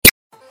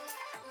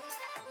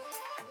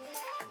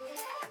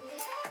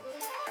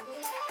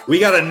We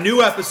got a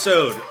new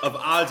episode of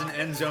Odds and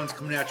End Zones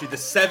coming at you, the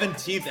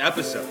 17th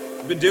episode.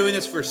 We've been doing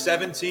this for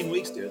 17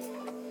 weeks, dude.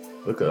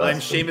 Look at us. I'm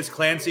Seamus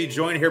Clancy,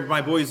 joined here by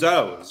my boy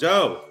Zoe.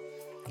 Zoe,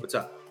 what's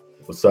up?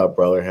 What's up,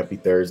 brother? Happy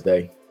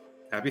Thursday.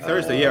 Happy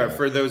Thursday. Yeah,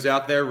 for those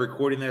out there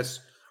recording this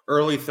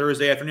early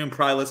Thursday afternoon,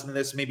 probably listening to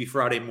this maybe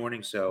Friday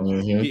morning, so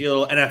get a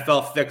little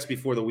NFL fix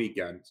before the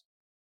weekend.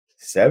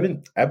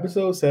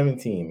 Episode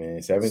 17,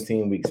 man.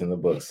 17 weeks in the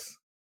books.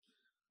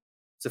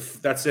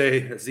 That's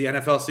the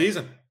NFL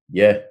season.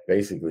 Yeah,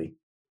 basically.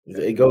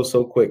 It goes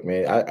so quick,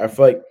 man. I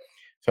feel like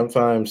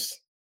sometimes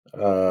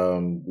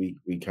we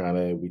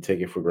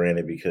take it for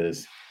granted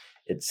because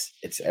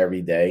it's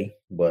every day,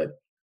 but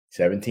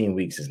 17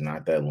 weeks is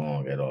not that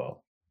long at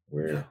all.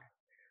 We're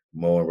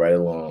mowing right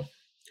along.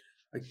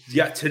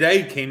 Yeah,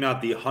 today came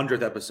out the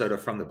 100th episode of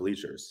From the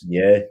Bleachers.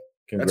 Yeah,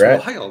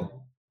 congrats. That's wild.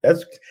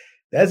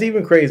 That's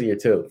even crazier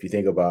too, if you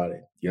think about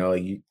it. You know,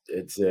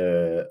 it's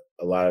a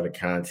lot of the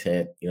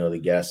content, you know, the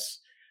guests.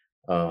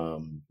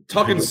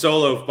 Talking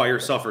solo by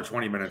yourself for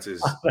 20 minutes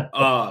is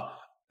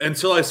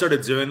until I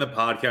started doing the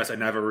podcast, I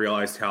never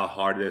realized how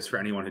hard it is for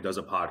anyone who does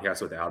a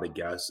podcast without a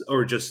guest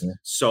or just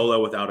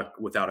solo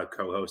without a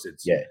co-host.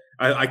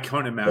 I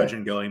can't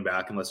imagine going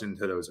back and listening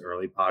to those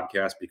early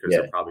podcasts because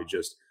they're probably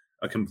just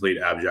a complete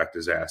abject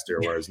disaster.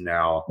 Whereas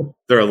now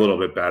they're a little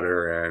bit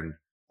better, and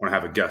when I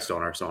have a guest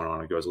on or someone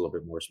on, it goes a little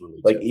bit more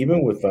smoothly. Like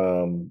even with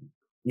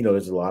you know,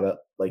 there's a lot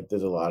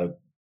of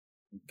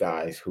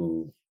guys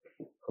who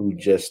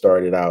just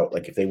started out.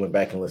 Like if they went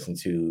back and listened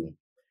to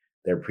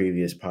their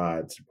previous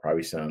pods, it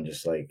probably sound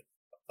just like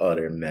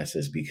utter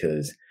messes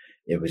because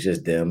it was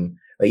just them.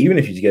 Like even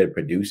if you just get a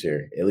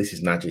producer, at least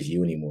it's not just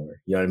you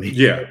anymore. You know what I mean?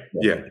 Yeah.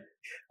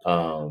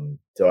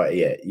 So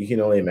you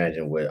can only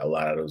imagine what a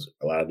lot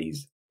of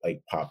these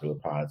like popular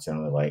pods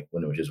sounded like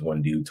when it was just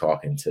one dude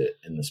talking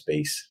in the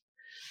space.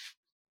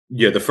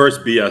 Yeah, the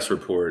first BS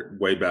report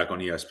way back on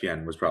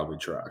ESPN was probably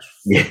trash.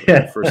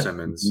 For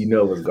Simmons. You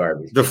know it was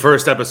garbage. The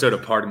first episode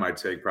of Part of My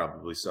Take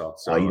probably sucked.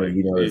 So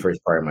the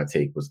first Part of My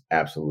Take was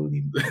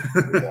absolutely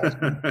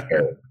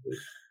terrible.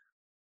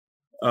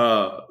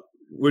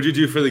 What'd you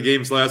do for the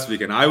games last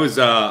weekend? I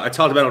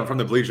talked about it From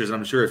the Bleachers, and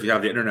I'm sure if you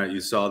have the internet,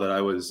 you saw that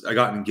I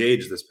got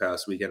engaged this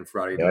past weekend,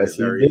 Friday night. Yes,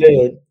 you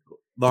did.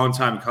 Long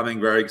time coming.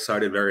 Very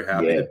excited. Very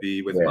happy to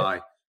be with my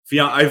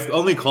fiance. I've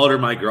only called her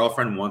my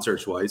girlfriend once or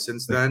twice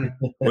since then,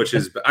 which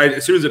is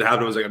as soon as it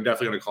happened, I was like, I'm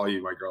definitely going to call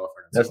you my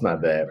girlfriend. That's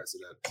not bad. That's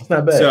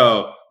not bad.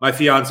 So my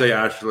fiance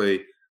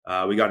Ashley,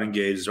 we got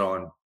engaged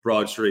on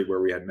Broad Street where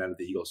we had met at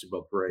the Eagle Super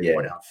Bowl parade.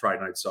 Went out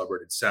Friday night,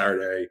 celebrated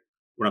Saturday.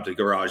 Went up to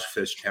Garage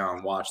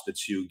Fishtown, watched the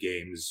two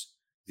games,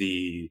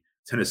 the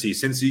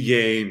Tennessee-Cincy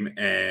game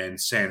and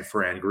San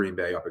Fran Green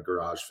Bay up at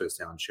Garage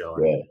Fishtown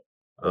chilling. Yeah,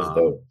 that's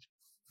dope.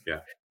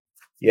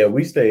 Yeah,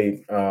 we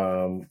stayed.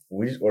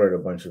 We just ordered a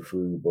bunch of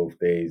food both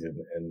days,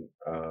 and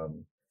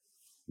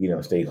you know,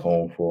 stayed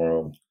home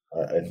for them.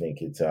 I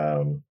think it's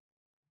the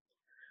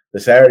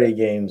Saturday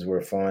games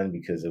were fun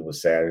because it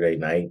was Saturday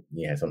night.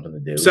 You had something to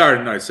do.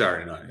 Saturday night.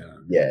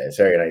 Yeah,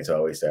 Saturday night's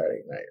always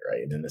Saturday night,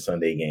 right? And then the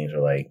Sunday games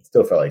were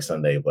still felt like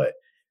Sunday, but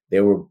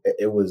it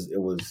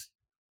was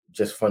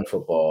just fun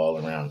football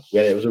all around.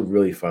 Yeah, it was a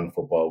really fun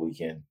football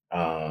weekend.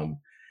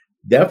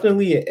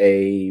 Definitely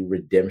a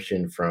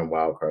redemption from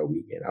Wild Card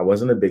Weekend. I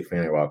wasn't a big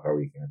fan of Wild Card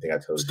Weekend. I think I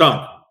told you.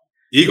 Stunk.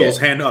 Eagles,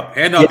 hand up,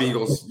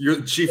 Eagles. You're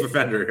the chief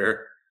offender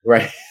here.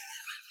 Right.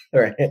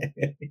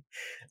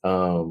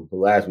 The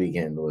last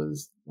weekend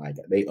was like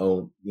they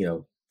owned, you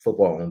know,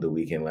 football owned the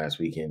weekend last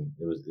weekend.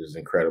 It was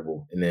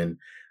incredible. And then,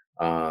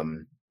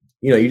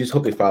 you know, you just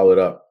hope they follow it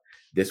up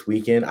this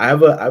weekend. I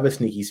have a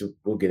sneaky.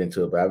 We'll get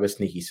into it, but I have a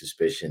sneaky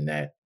suspicion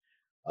that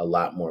a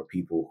lot more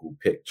people who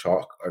pick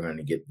chalk are going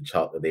to get the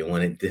chalk that they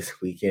wanted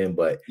this weekend.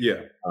 But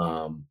you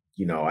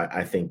know,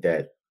 I think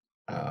that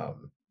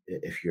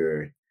if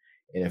you're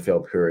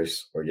NFL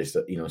purist or just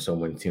you know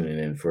someone tuning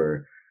in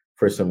for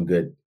some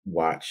good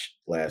watch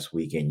last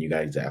weekend, you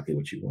got exactly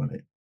what you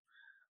wanted.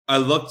 I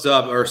looked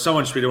up, or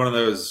someone tweeted, one of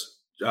those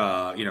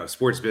you know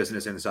Sports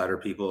Business Insider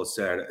people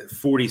said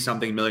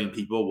 40-something million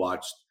people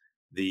watched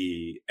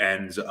the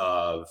ends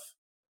of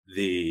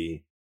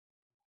the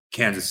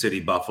Kansas City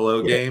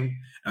Buffalo game.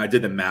 And I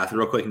did the math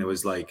real quick, and it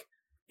was like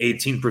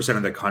 18%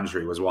 of the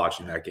country was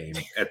watching that game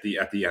at the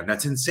end.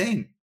 That's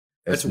insane.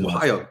 That's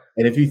wild.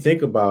 And if you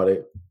think about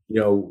it, you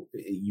know,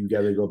 you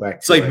got to go back.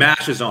 It's like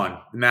MASH is on.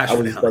 I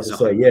was about to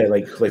say,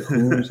 like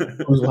who's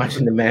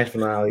watching the MASH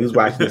finale? Who's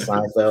watching the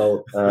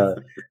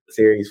Seinfeld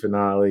series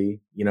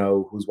finale? You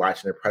know, who's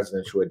watching the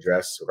presidential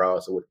address,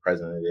 regardless of what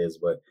president it is.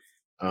 But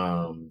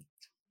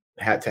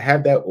had to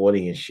have that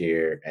audience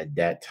share at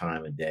that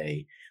time of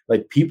day.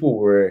 Like people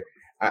were.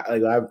 I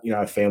you know, I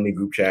have family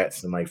group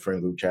chats and like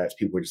friend group chats.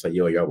 People were just like,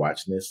 "Yo, y'all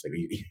watching this? Like,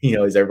 you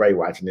know, is everybody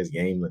watching this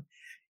game?" Like,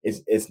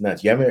 it's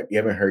nuts. You haven't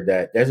heard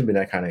that. There hasn't been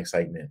that kind of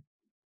excitement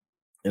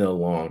in a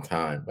long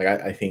time. Like,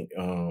 I think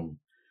the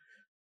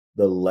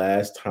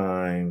last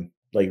time,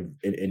 like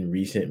in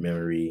recent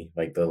memory,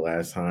 like the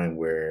last time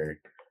where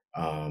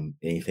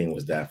anything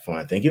was that fun,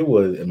 I think it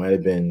might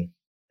have been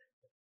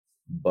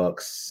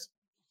Bucks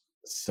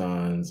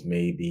Suns,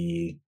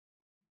 maybe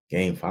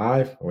game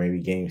 5 or maybe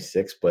game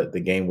 6, but the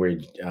game where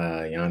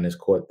Giannis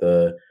caught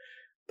the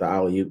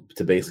alley-oop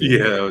to basically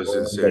Yeah, that was like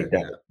insane.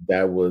 Yeah.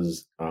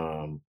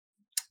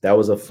 that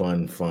was a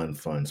fun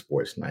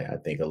sports night. I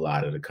think a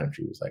lot of the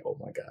country was like, "Oh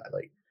my god,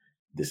 like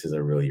this is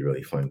a really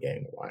really fun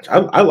game to watch."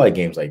 I like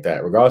games like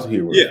that, regardless of who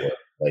you're rooting Yeah.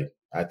 for. Like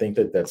I think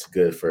that's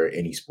good for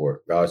any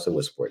sport, regardless of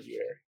what sport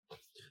you're in.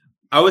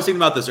 I was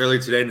thinking about this earlier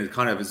today, and it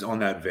kind of is on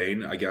that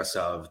vein, I guess,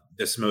 of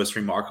this most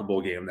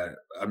remarkable game that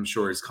I'm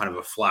sure is kind of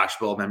a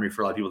flashbulb memory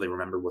for a lot of people. They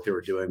remember what they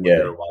were doing, what they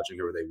Yeah, were watching,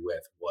 who were they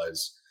with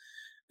was.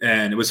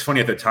 And it was funny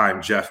at the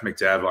time, Jeff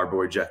McDev, our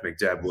boy Jeff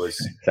McDev, was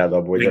shout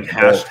out boy getting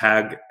Jeff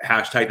Ball.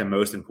 hashtag the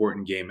most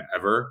important game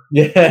ever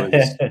Yeah,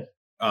 was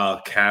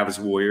Cavs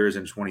Warriors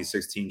in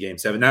 2016 Game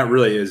 7. That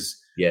really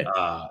is yeah,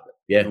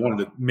 one of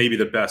the maybe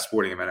the best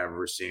sporting event I've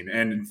ever seen.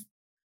 And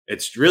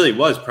it really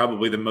was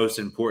probably the most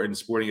important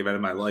sporting event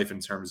in my life in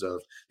terms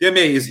of the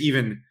NBA is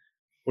even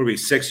what are we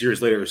 6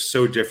 years later is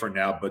so different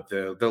now, but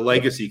the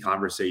legacy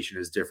conversation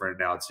is different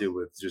now too.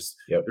 With just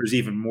yep, there's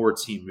even more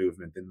team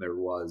movement than there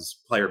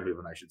was player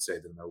movement, I should say,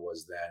 than there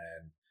was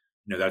then.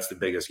 And that's the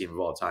biggest game of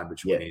all time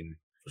between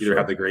either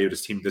have the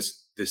greatest team.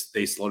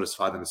 They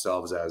solidify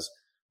themselves as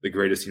the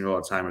greatest team of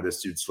all time, or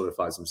this dude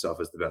solidifies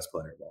himself as the best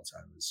player of all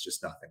time. It's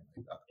just nothing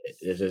like that.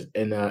 It's just,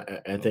 and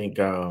I think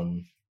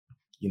the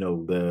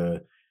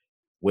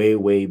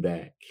way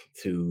back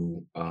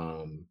to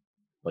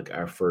like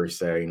our first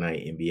Saturday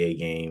night NBA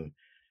game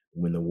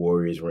when the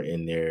Warriors were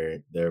in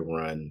their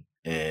run,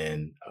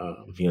 and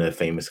the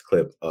famous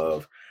clip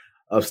of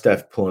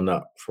Steph pulling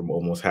up from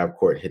almost half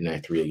court hitting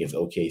that 3 against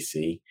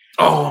OKC.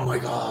 Oh my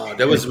god,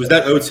 was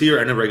that OT or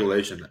end of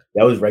regulation?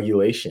 That was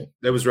regulation.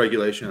 That was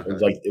regulation.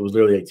 Okay. It was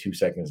literally like 2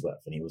 seconds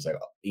left, and he was like,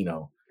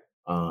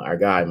 our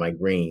guy Mike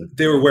Green.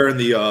 They were wearing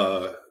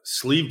the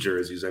sleeve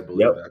jerseys, I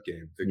believe, that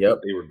game.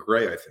 They were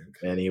gray, I think.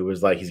 And he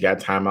was like, he's got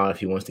timeout if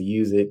he wants to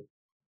use it.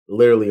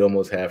 Literally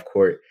almost half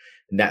court.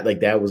 And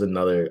that was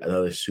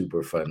another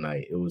super fun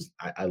night. It was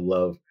I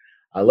love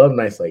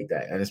nights like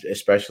that, and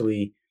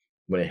especially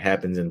when it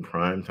happens in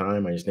prime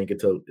time. I just think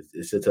it's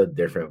a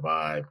different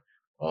vibe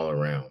all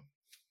around.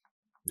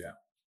 Yeah.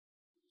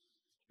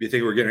 Do you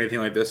think we're getting anything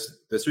like this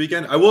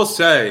weekend? I will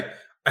say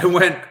I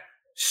went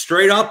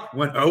straight up,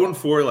 went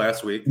 0-4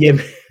 last week.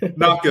 Yeah,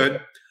 not good.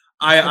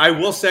 I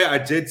will say I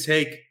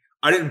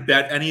didn't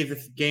bet any of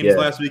the games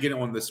last weekend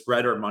on the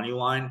spread or money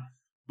line,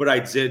 but I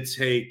did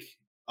take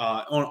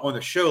on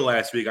the show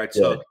last week. I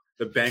took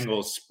the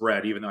Bengals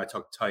spread, even though I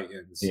took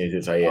Titans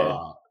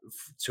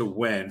to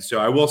win. So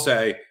I will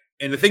say,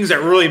 and the things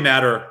that really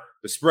matter,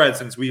 the spread,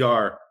 since we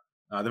are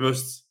the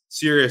most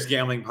serious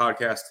gambling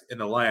podcast in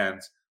the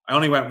land, I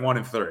only went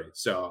 1-3,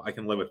 so I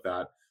can live with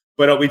that.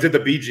 But we did the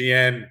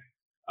BGN,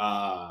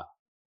 the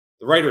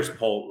writers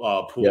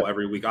pool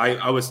every week.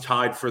 I was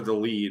tied for the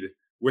lead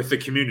with the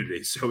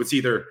community. So it's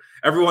either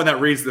everyone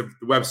that reads the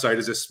website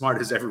is as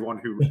smart as everyone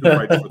who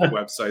writes for the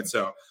website.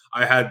 So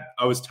I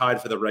was tied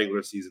for the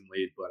regular season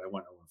lead, but I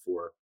went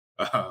 0-4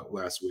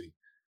 last week.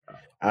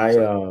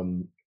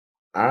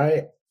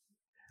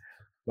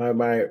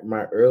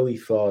 My early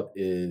thought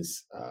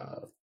is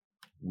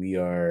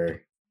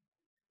we're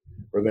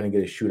going to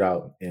get a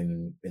shootout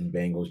in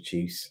Bengals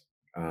Chiefs.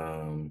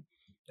 And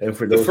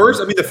for those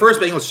the first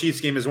Bengals Chiefs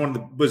game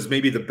was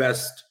maybe the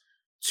best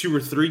 2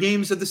 or 3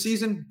 games of the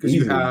season, because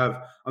you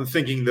have, I'm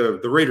thinking the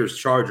Raiders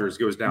Chargers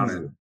goes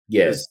down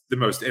as the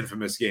most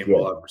infamous game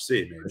we'll ever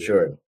see, maybe. For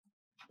sure.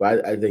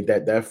 But I think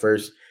that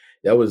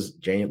was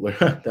January.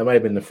 That might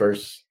have been the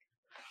first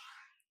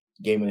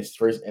game in his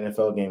first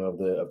NFL game of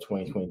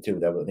 2022.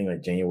 That was, I think,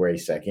 like January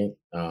 2nd.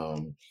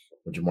 When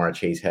Jamar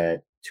Chase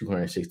had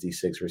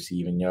 266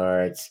 receiving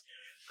yards,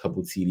 a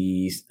couple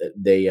TDs.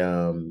 They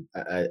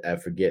I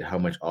forget how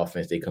much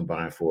offense they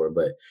combined for,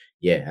 but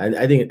yeah,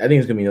 I think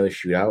it's gonna be another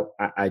shootout.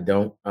 I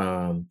don't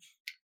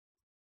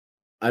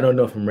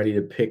know if I'm ready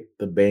to pick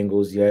the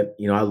Bengals yet.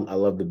 I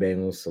love the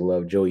Bengals. I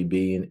love Joey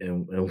B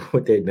and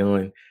what they're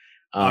doing.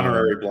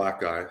 Honorary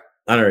black guy.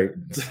 Honorary,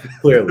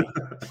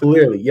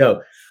 clearly,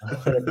 yo.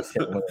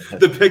 100%.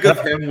 The pick of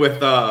him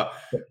with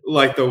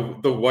like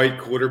the white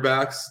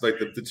quarterbacks, like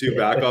the 2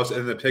 backups,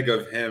 and the pick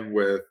of him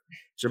with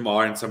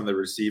Jamar and some of the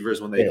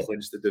receivers when they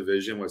clinched the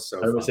division was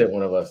so 100%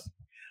 one of us.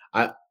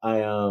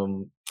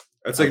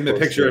 That's like the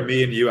picture of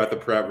me and you at the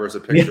prep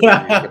versus a picture of me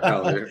and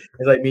Capelli.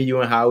 It's like me, you,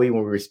 and Howie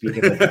when we were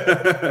speaking.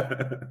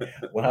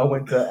 When I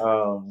went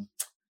to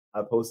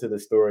I posted a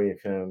story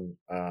of him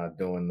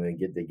doing the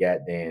Get the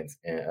Gat dance,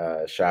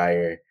 and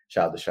Shire,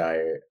 shout out to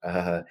Shire.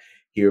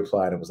 He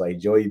replied and was like,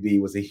 Joey B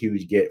was a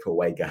huge get for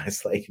white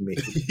guys like me.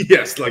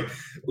 Yes, like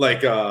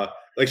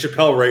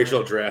Chappelle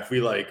Rachel draft.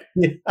 He's like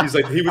he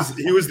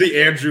was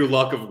the Andrew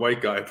Luck of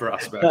white guy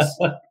prospects.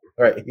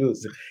 Right. He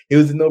was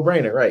a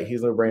no-brainer, right? He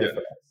was a no-brainer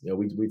for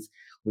us.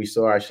 We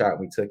saw our shot and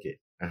we took it.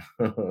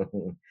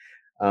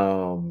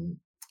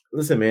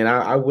 Listen, man,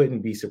 I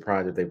wouldn't be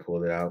surprised if they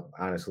pulled it out,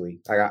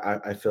 honestly.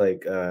 I feel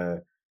like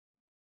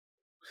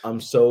I'm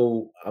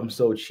so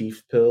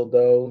Chiefs pilled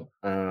though.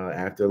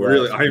 After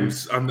Really,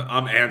 last week.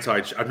 I'm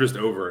anti. I'm just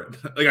over it.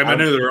 Like I I'm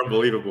know they're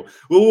unbelievable.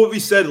 Well, what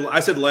I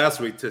said last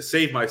week to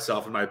save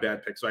myself in my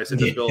bad pick. So I said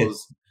the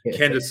Bills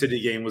Kansas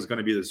City game was going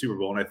to be the Super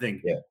Bowl, and I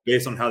think yeah.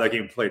 based on how that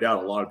game played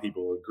out, a lot of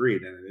people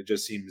agreed, and it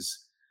just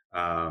seems.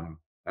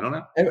 I don't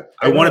know. And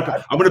I'm going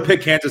to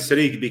pick Kansas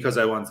City because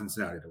I want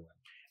Cincinnati to win.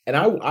 And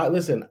I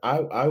listen.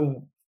 I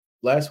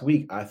last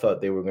week I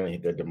thought they were going to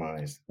hit their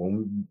demise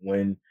when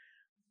when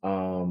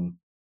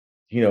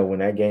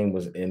that game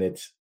was in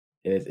its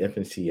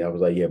infancy. I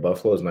was like, yeah,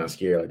 Buffalo's not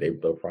scared. Like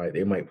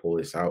they might pull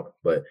this out,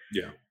 but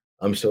yeah,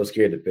 I'm so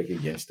scared to pick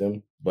against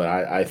them. But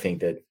I think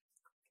that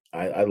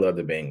I love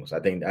the Bengals. I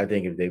think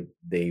if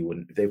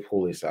they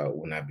pull this out,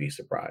 would not be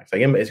surprised.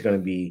 Like it's going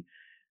to be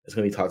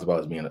talked about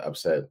as being an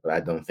upset, but I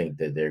don't think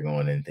that they're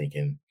going in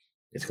thinking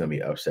it's going to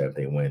be upset if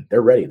they win.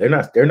 They're ready. They're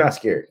not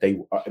scared. They've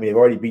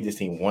already beat this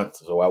team once,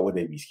 so why would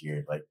they be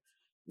scared? Like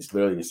it's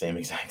literally the same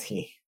exact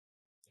team.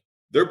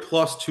 They're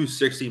plus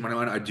 260 money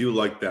line. I do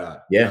like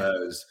that. Yeah.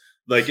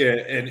 Like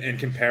in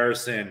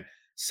comparison,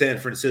 San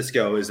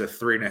Francisco is a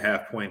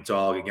 3.5 point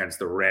dog against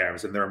the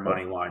Rams, and their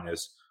money line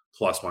is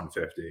plus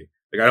 150.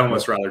 Like I'd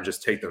almost rather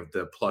just take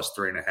the plus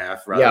 3.5.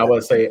 Yeah, I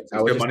would say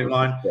I was money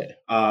line.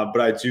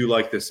 But I do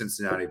like the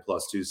Cincinnati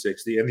plus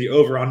 260 and the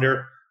over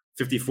under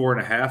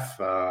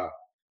 54.5.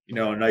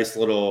 A nice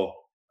little.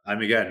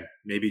 Again,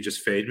 maybe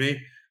just fade me.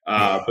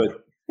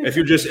 But if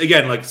you're just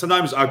like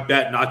sometimes I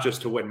bet not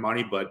just to win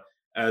money, but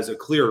as a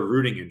clear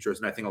rooting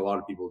interest, and I think a lot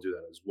of people do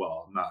that as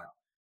well. I'm not,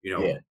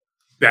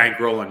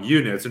 bankrolling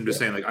units. I'm just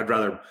saying, like, I'd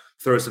rather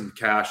throw some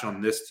cash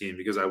on this team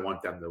because I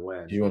want them to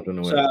win. You want them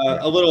to win.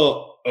 A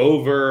little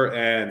over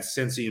and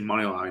Cincy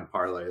money line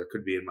parlay that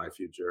could be in my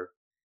future.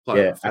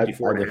 Plus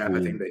 54.5.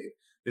 I think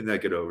they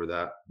get over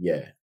that.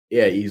 Yeah,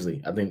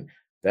 easily. I think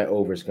that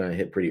over is going to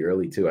hit pretty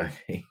early too. I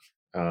think.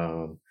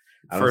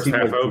 First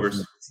half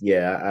overs.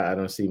 Yeah, I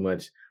don't see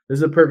much. This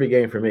is a perfect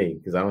game for me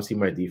because I don't see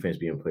my defense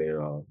being played at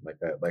all. Like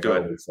I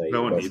always say,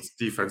 no one needs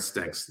defense.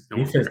 Stinks.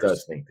 Defense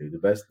does stink, dude.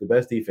 The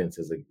best defense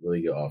is a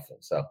really good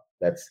offense. So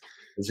it's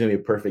gonna be a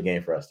perfect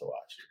game for us to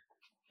watch.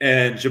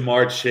 And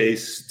Jamar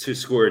Chase to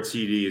score a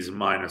TD is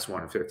minus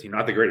 150.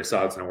 Not the greatest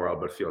odds in the world,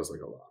 but feels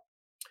like a lot.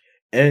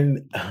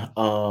 And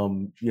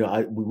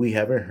we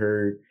haven't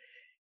heard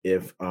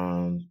if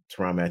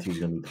Tyrann Mathieu is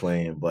gonna be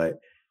playing, but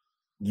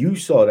you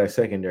saw that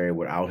secondary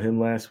without him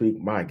last week.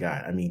 My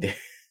God, I mean,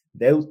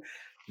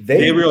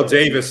 Gabriel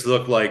Davis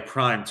looked like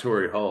prime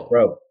Torrey Holt.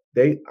 Bro,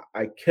 I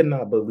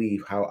cannot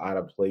believe how out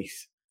of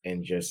place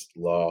and just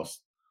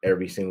lost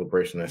every single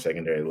person in that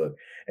secondary look.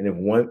 And if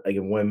one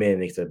man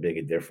makes a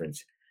bigger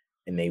difference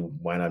and they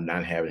wind up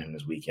not having him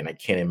this weekend, I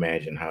can't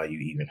imagine how you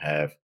even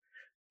have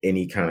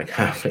any kind of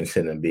confidence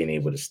in them being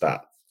able to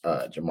stop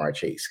Jamar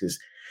Chase. Because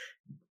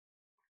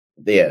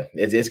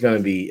it's gonna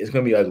be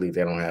ugly if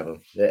they don't have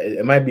him.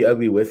 It might be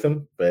ugly with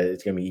him, but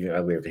it's gonna be even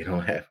uglier if they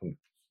don't have him.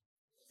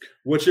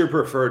 What's your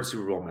preferred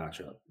Super Bowl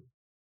matchup?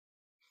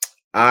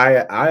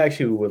 I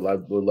actually would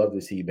love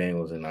to see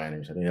Bengals and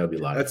Niners. I think that'll be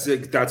a lot.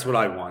 That's what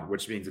I want,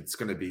 which means it's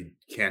going to be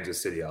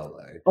Kansas City,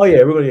 LA. Oh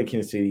yeah, we're going to get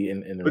Kansas City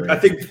in the. But I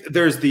think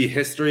there's the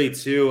history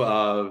too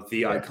of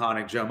the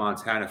iconic Joe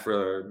Montana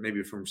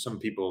from some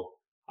people.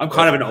 I'm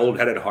kind of an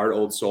old-headed heart,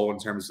 old soul in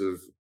terms of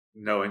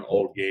knowing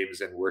old games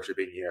and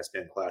worshiping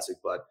ESPN Classic.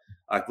 But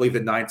I believe the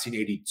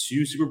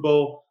 1982 Super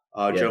Bowl,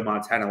 Joe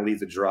Montana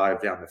leads a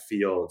drive down the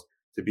field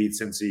to beat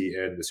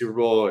Cincy in the Super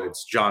Bowl.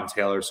 It's John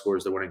Taylor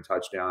scores the winning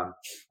touchdown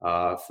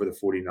for the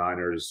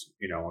 49ers,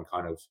 and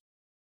kind of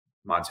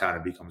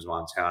Montana becomes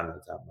Montana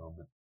at that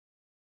moment.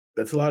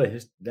 That's a lot of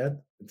history.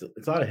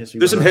 It's a lot of history.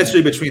 There's some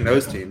history between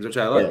those teams, which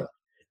I like.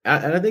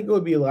 Yeah. And I think it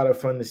would be a lot of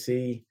fun to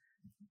see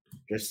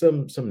there's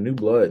some new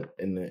blood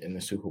in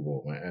the Super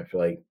Bowl. Man. I feel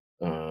like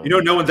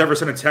no one's ever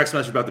sent a text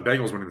message about the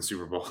Bengals winning the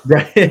Super Bowl.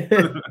 Right.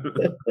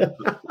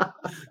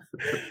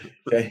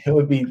 It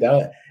would be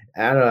that.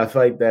 I don't know. I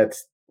feel like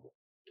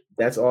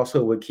that's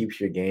also what keeps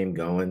your game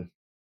going,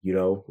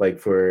 like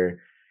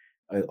for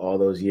all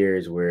those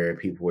years where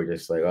people were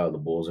just like, oh, the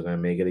Bulls are going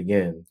to make it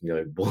again.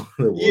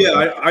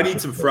 I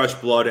need some fresh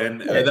blood.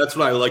 And that's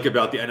what I like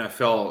about the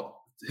NFL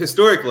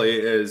historically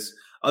is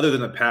other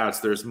than the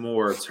past, there's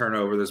more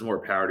turnover, there's more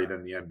parity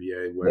than the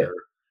NBA where,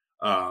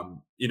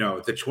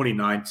 the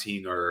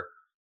 2019 or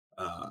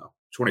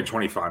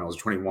 2020 finals,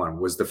 21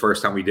 was the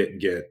first time we didn't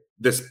get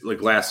this,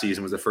 like last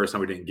season was the first time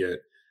we didn't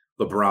get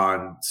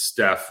LeBron,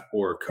 Steph,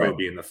 or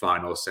Kobe in the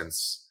finals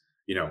since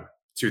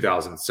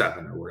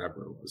 2007 or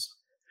whatever it was.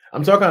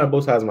 I'm talking out of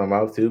both sides of my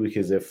mouth too,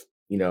 because if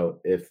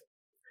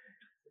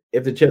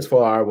the chips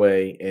fall our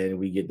way and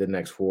we get the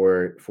next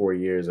four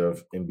years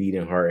of Embiid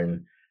and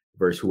Harden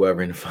versus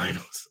whoever in the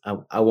finals,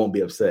 I won't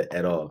be upset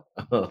at all.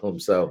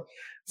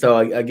 So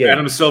again,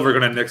 Adam Silver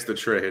going to nix the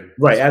trade,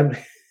 right?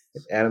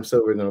 Adam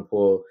Silver going to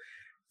pull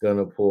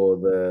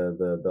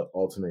the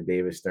ultimate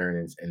David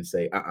Stern and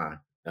say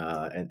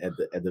and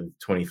at the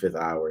 25th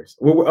hours.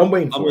 I'm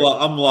waiting for it.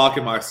 I'm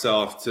locking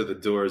myself to the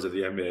doors of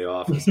the NBA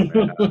office.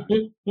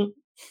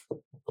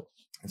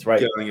 That's right.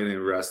 Getting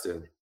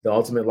arrested. The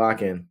ultimate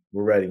lock-in.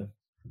 We're ready.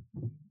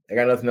 I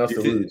got nothing else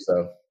to lose.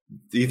 So,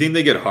 do you think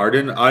they get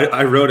Harden?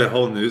 I wrote a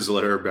whole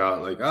newsletter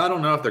about like I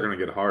don't know if they're going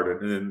to get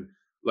Harden, and then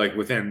like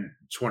within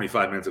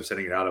 25 minutes of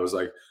sending it out, I was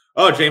like,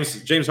 oh,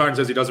 James Harden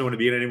says he doesn't want to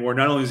be in anymore.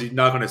 Not only is he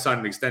not going to sign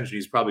an extension,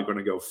 he's probably going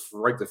to go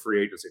right to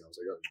free agency. And I was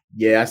like, oh.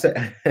 Yeah, I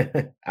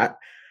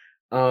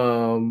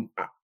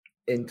said,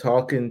 in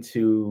talking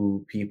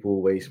to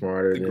people way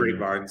smarter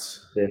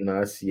than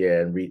us, yeah,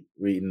 and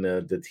reading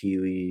the tea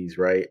leaves,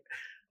 right?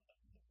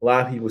 A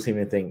lot of people seem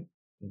to think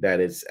that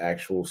it's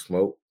actual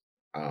smoke.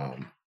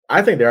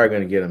 I think they are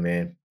going to get him,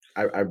 man.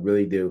 I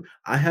really do.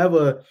 I have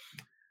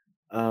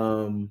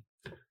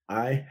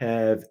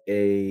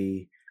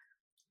a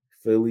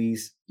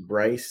Phillies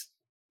Bryce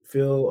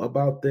feel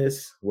about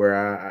this, where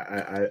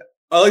I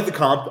like the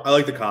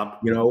comp.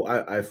 You know,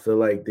 I feel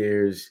like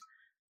there's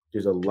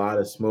a lot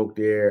of smoke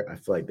there. I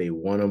feel like they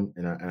want him,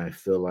 and I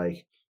feel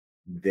like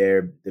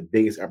the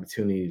biggest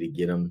opportunity to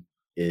get him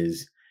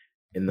is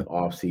in the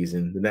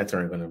offseason. The Nets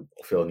aren't going to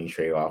fill any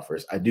trade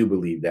offers. I do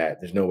believe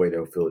that. There's no way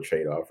they'll fill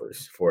trade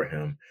offers for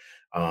him,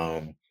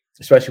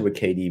 especially with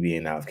KD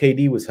being out. If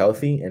KD was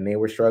healthy and they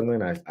were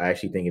struggling, I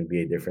actually think it'd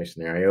be a different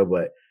scenario,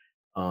 but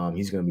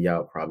he's going to be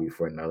out probably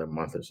for another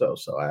month or so.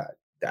 So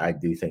I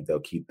do think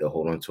they'll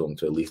hold on to him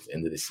to at least the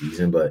end of the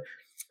season, but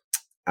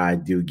I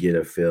do get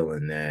a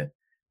feeling that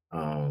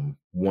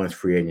once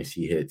free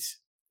agency hits,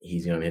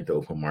 he's going to hit the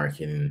open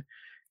market,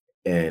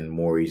 and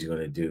Morey's going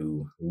to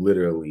do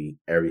literally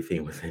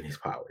everything within his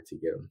power to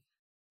get him.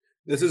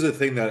 This is a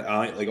thing that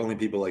only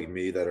people like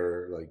me that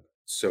are like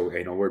so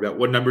anal worry about.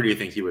 What number do you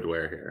think he would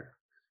wear here?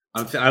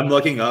 I'm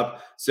looking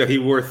up. So he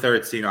wore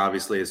 13,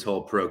 obviously, his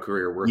whole pro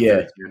career. Wore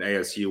 13 in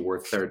ASU, wore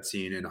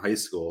 13 in high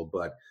school.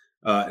 But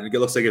it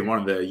looks like in one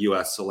of the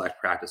U.S. select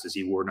practices,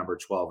 he wore number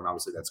 12, and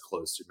obviously that's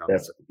close to number.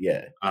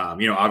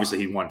 Obviously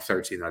he won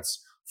 13.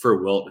 That's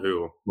for Wilt,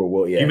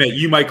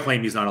 you might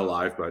claim he's not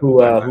alive, but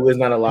who is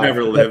not alive,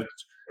 never lived,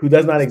 who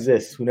does not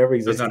exist, who never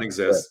existed, does not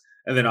exist.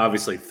 And then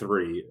obviously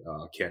 3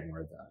 can't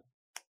wear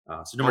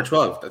that. So number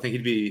 12, I think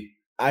he'd be.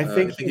 I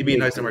think he'd be a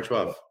nice number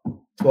 12.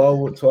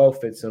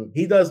 12 fits him.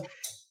 He does.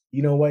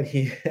 You know what?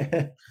 He's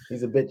a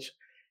bitch.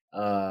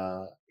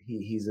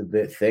 He's a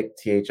bit thick,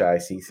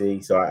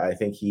 THICC. So I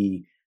think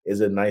he is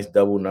a nice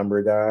double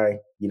number guy.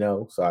 You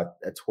know, so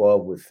at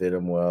 12 would fit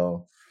him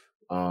well.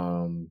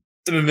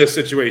 And in this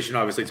situation,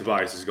 obviously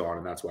Tobias is gone,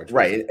 and that's why.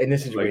 Right in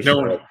this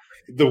situation,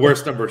 the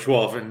worst number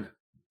 12 in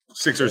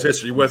Sixers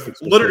history, with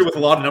a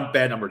lot of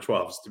bad number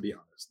 12s. To be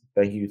honest,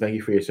 thank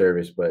you for your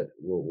service, but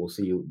we'll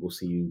see you. We'll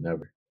see you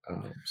never.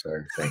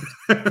 Sorry. Thanks.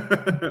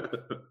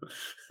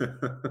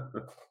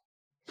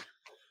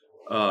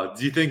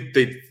 Do you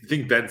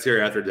think Ben's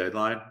here after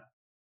deadline?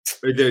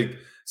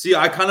 See,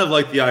 I kind of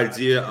like the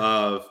idea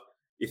of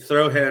you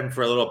throw him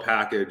for a little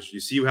package. You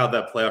see how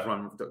that playoff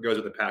run goes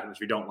with the package.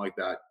 If you don't like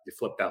that, you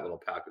flip that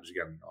little package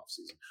again in the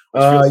offseason.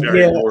 Which feels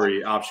very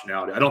Morey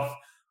optionality. I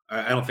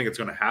don't think it's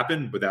going to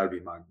happen, but that would be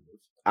my move.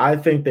 I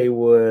think they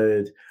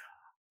would.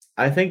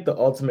 I think the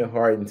ultimate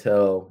Harden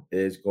tell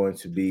is going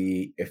to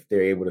be if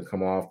they're able to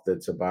come off the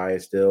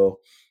Tobias deal,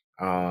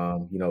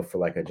 for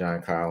like a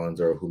John Collins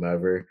or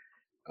whomever.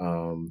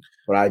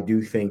 But I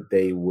do think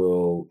they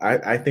will.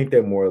 I think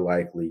they're more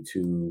likely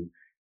to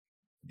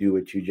do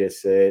what you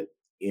just said.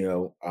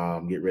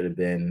 Get rid of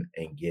Ben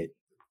and get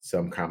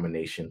some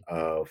combination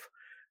of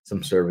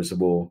some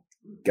serviceable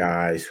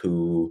guys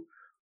who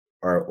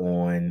are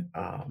on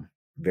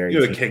very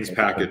the Kings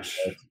package.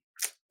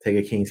 Take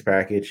a Kings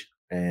package,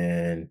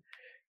 and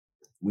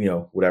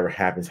whatever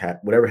happens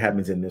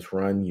in this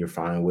run, you're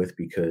fine with,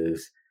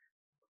 because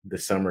the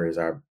summer is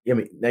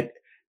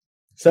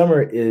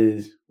summer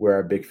is where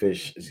our big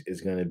fish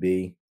is going to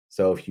be.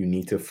 So if you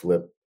need to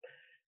flip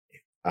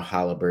a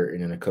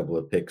Halliburton and a couple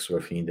of picks, or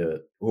if you need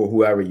to, or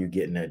whoever you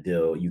get in that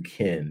deal, you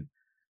can,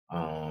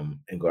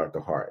 and go after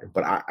Harden.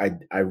 But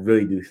I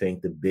really do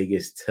think the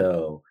biggest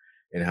tell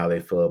in how they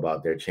feel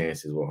about their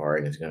chances with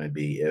Harden is going to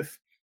be if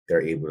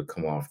they're able to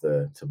come off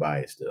the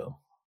Tobias deal.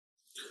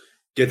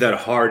 Get that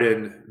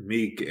Harden,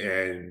 Meek,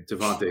 and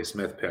Devontae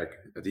Smith pick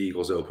at the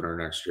Eagles opener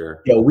next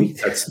year. Yeah,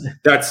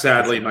 that's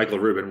sadly Michael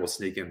Rubin will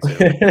sneak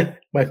into.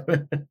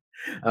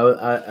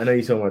 I know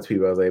you saw my tweet.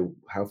 I was like,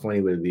 how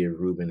funny would it be if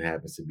Rubin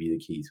happens to be the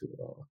key to it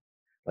all?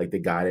 Like the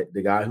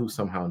guy who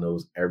somehow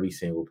knows every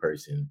single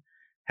person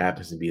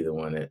happens to be the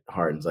one that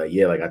Harden's like,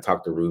 yeah, like I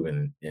talked to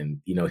Rubin, and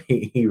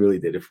he really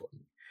did it for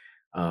me.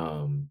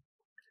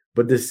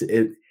 But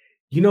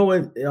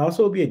it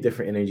also would be a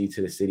different energy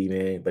to the city,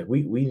 man. Like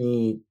we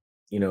need,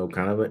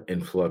 kind of an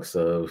influx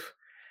of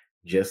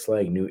just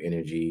like new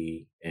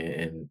energy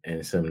and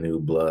some new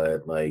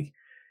blood. Like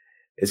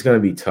it's going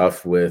to be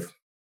tough with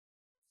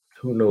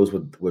who knows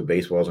what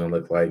baseball is going to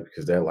look like,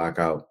 because that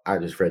lockout, I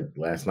just read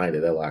last night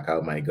that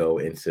lockout might go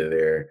into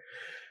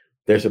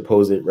their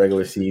supposed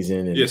regular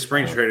season. And,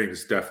 spring training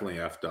is definitely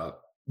effed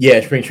up.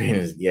 Yeah, spring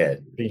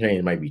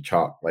training might be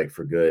chalked like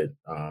for good,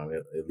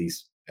 at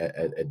least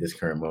at this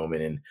current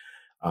moment. And,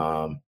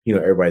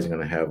 everybody's going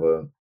to have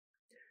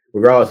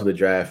regardless of the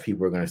draft,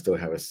 people are going to still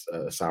have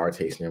a sour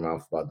taste in their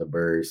mouth about the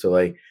Birds. So,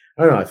 like,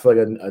 I don't know. I feel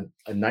like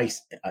a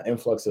nice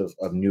influx of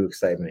new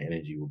excitement and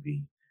energy will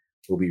be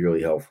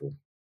really helpful.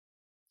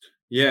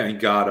 Yeah, and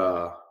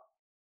got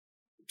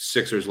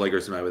Sixers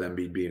Lakers tonight with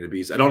Embiid being a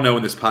beast. I don't know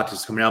when this podcast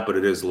is coming out, but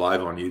it is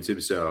live on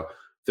YouTube, so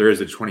there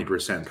is a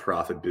 20%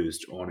 profit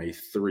boost on a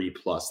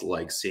 3+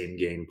 like same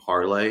game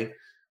parlay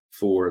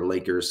for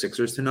Lakers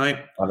Sixers tonight.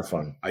 A lot of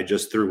fun. I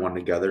just threw one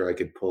together. I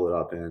could pull it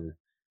up and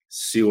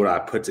see what I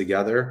put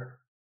together.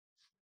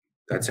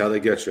 That's how they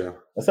get you.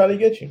 That's how they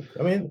get you.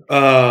 I mean,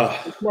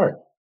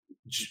 smart.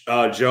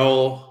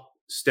 Joel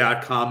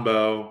stat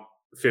combo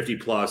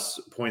 50+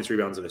 points,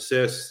 rebounds, and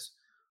assists.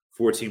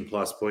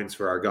 14+ points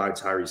for our guy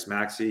Tyrese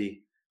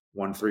Maxey.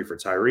 1-3 for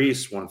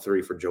Tyrese.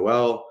 1-3 for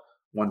Joel.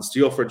 1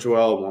 steal for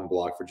Joel. 1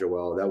 block for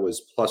Joel. That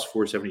was plus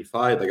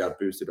 475. They got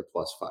boosted to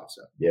plus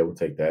 570. Yeah, we'll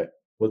take that.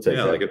 We'll take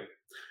that. Like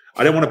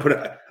I didn't want to put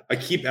it. I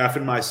keep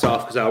effing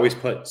myself because I always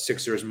put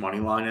Sixers money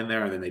line in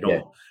there, and then they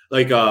don't.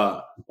 Yeah.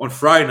 On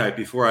Friday night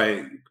before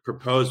I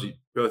proposed,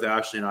 both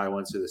Ashley and I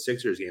went to the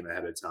Sixers game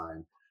ahead of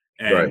time,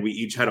 and we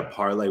each had a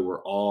parlay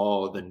where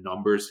all the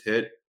numbers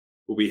hit.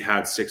 But we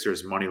had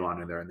Sixers money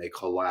line in there, and they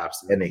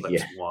collapsed, and the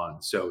Clips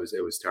won. So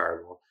it was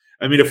terrible.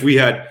 I mean, if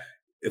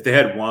they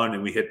had won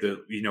and we hit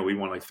we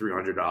won like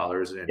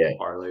 $300 in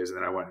parlays, and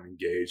then I went and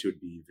engaged, it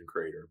would be even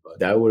greater. But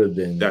that would have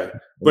been that.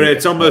 But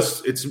it's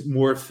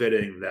more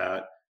fitting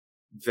that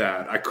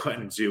I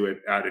couldn't do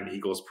it at an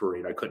Eagles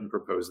parade. I couldn't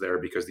propose there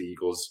because the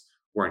Eagles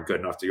weren't good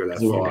enough to go that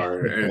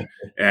far,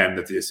 and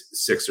that the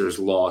Sixers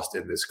lost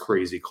in this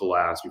crazy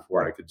collapse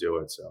before I could do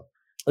it. So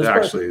it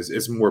actually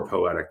is more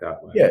poetic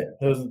that way. Yeah,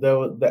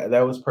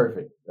 that was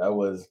perfect. That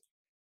was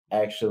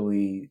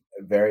actually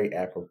very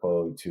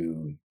apropos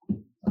to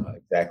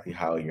exactly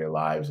how your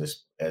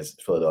lives as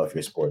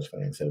Philadelphia sports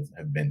fans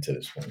have been to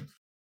this point.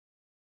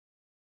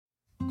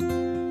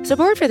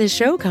 Support for this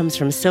show comes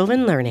from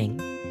Sylvan Learning.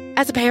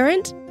 As a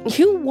parent,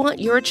 you want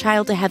your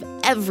child to have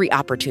every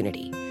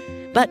opportunity,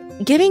 but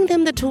giving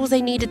them the tools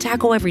they need to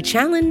tackle every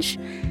challenge,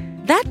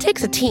 that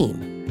takes a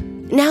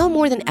team. Now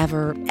more than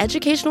ever,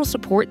 educational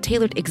support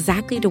tailored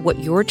exactly to what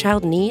your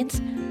child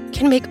needs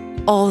can make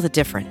all the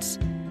difference.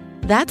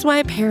 That's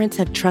why parents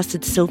have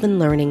trusted Sylvan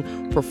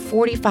Learning for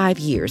 45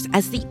 years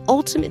as the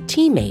ultimate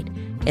teammate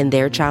in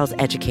their child's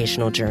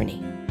educational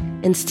journey,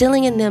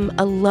 instilling in them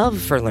a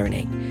love for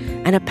learning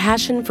and a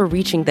passion for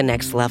reaching the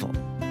next level.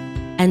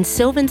 And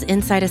Sylvan's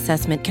Insight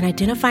Assessment can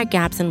identify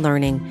gaps in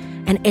learning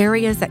and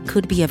areas that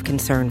could be of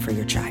concern for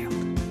your child.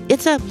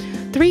 It's a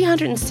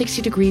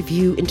 360-degree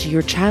view into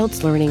your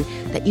child's learning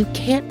that you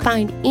can't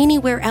find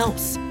anywhere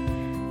else,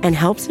 and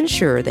helps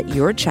ensure that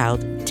your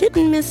child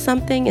didn't miss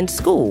something in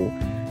school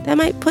that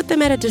might put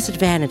them at a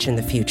disadvantage in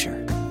the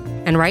future.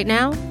 And right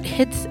now,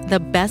 it's the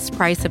best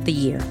price of the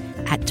year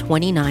at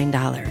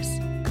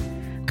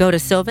 $29. Go to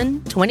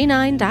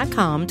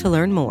sylvan29.com to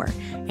learn more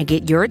and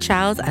get your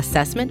child's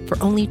assessment for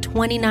only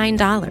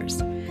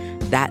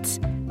 $29. That's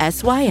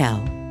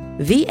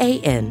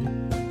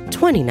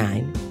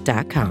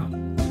SYLVAN29.com.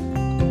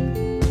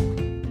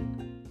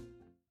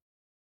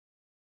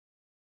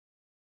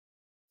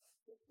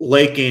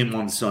 Late game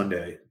on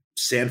Sunday.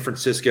 San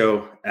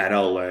Francisco at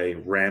LA.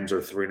 Rams are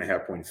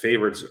 3.5-point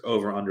favorites.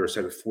 Over under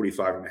set at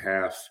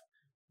 45.5.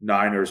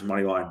 Niners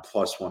money line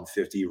plus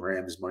 150.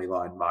 Rams money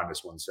line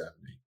minus 170.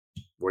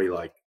 What do you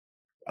like?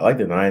 I like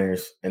the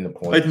Niners and the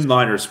points. I like the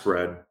Niners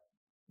spread.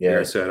 Yeah, like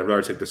I said, I'd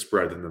rather take the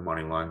spread than the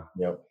money line.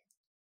 Yep,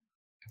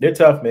 they're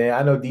tough, man.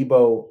 I know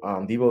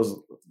Debo's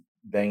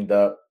banged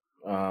up,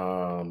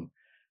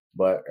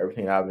 but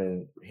everything I've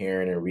been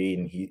hearing and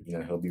reading,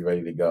 he'll be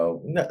ready to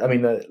go. I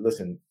mean,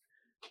 listen,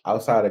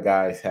 outside of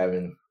guys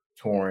having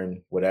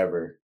torn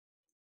whatever,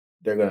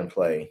 they're going to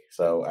play.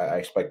 So I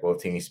expect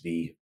both teams to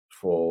be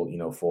full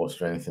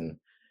strength, and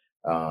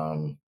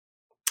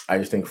I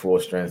just think full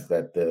strength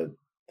that the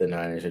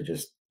Niners are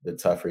just the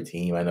tougher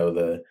team. I know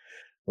the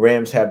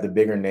Rams have the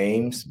bigger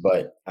names,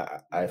 but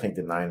I think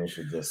the Niners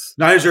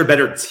are a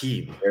better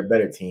team. They're a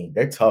better team.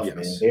 They're tough,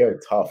 man. They are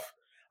tough.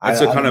 That's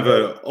kind of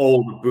an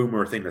old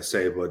boomer thing to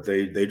say, but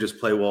they just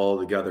play well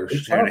together.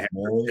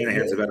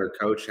 Shanahan's a better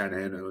coach.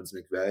 Shanahan owns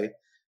McVay.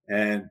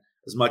 And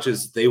as much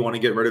as they want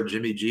to get rid of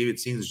Jimmy G, it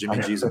seems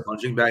Jimmy G's a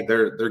punching bag.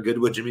 They're good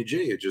with Jimmy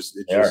G. They just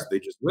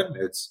win.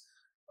 It's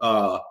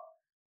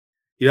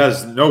he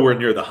has nowhere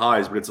near the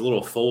highs, but it's a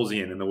little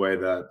Folesian in the way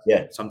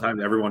that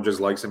sometimes everyone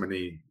just likes him and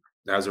he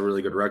has a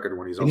really good record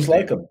when he's on. You just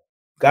like him.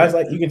 Guys,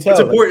 like you can tell.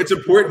 It's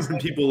important when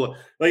people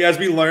as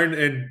we learned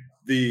in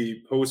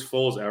the post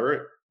Foles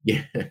era.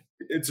 Yeah,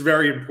 it's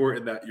very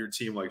important that your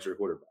team likes your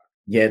quarterback.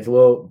 Yeah, it's a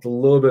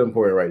little bit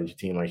important, right? That your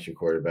team likes your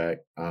quarterback,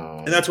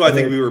 and that's why I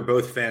think we were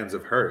both fans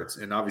of Hurts.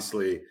 And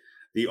obviously,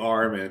 the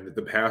arm and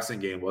the passing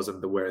game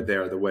wasn't the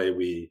way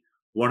we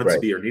wanted to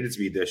be or needed to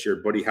be this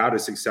year. But he had a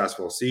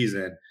successful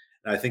season,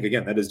 and I think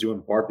again that is due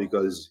in part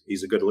because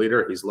he's a good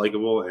leader, he's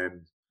likable,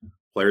 and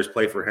players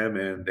play for him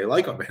and they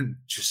like him. And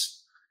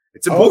just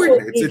it's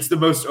important. It's the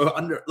most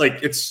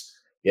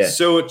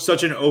so it's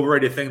such an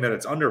overrated thing that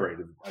it's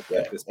underrated.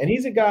 And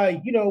he's a guy,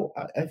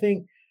 I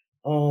think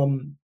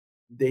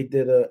They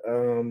did a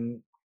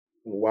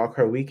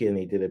wildcard weekend.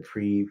 They did a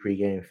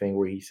pre-game thing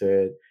where he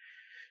said,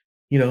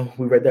 we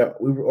read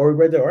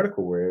the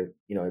article where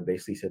it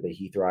basically said that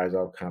he thrives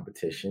off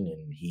competition,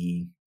 and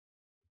he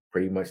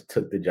pretty much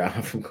took the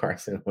job from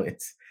Carson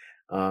Wentz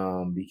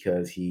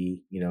because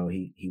he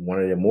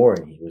wanted it more,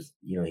 and he was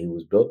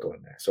built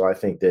on that. So I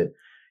think that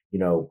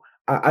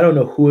I don't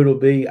know who it'll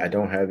be. I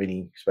don't have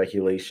any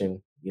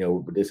speculation.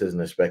 But this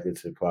isn't expected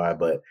to apply,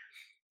 but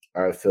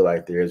I feel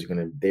like they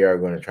are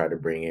going to try to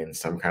bring in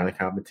some kind of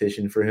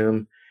competition for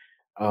him.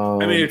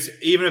 It's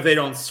even if they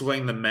don't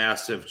swing the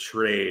massive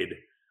trade.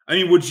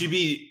 Would you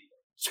be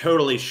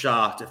totally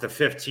shocked if the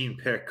 15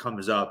 pick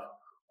comes up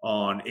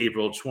on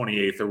April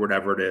 28th or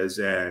whatever it is,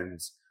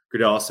 and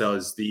Goodell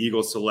says the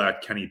Eagles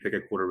select Kenny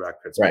Pickett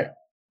quarterback Pittsburgh? Right.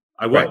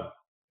 I would. Right.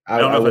 I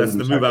don't know if that's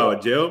the move I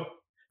would do.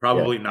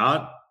 Probably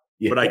not.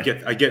 Yeah. But I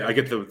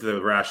get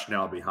the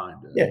rationale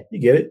behind it. Yeah, you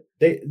get it.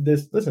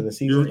 The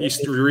season.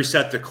 You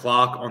reset the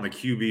clock on the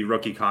QB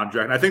rookie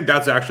contract, and I think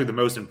that's actually the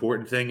most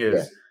important thing.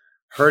 Is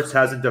Hurts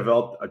hasn't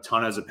developed a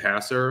ton as a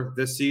passer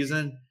this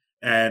season,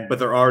 but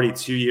they're already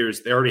 2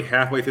 years. They're already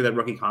halfway through that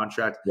rookie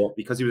contract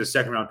because he was a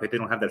second round pick. They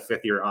don't have that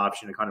 5th-year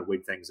option to kind of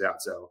wait things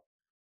out, so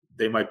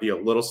they might be a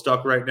little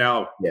stuck right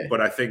now. Yeah.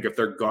 But I think if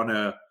they're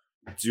gonna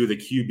do the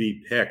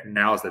QB pick,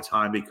 now's the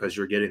time because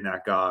you're getting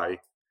that guy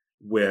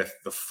with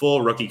the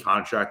full rookie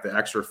contract, the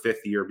extra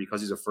 5th year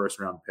because he's a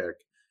first-round pick,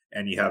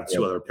 and you have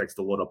 2 other picks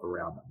to load up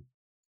around him.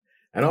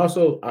 And I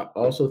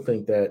also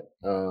think that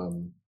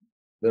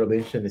it'll be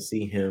interesting to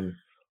see him.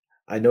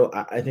 I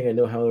think I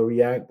know how he'll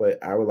react,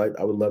 but I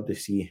would love to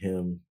see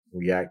him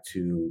react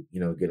to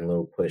getting a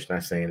little push.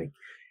 Not saying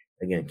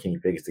again, Kenny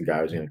Pickett's the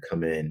guy who's going to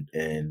come in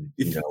and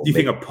Do you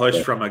think a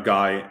push from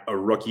a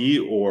rookie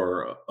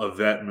or a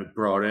vet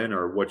brought in,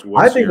 or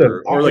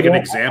an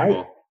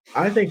example?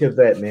 I think of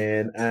that,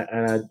 man,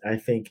 and I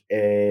think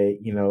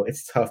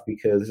it's tough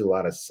because there's a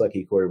lot of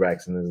sucky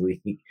quarterbacks in this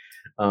league.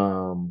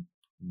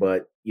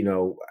 But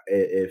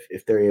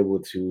if they're able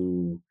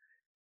to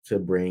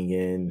bring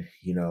in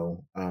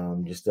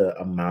just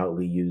a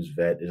mildly used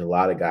vet, there's a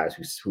lot of guys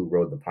who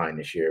rode the pine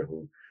this year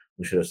who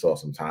should have saw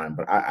some time.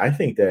 But I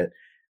think that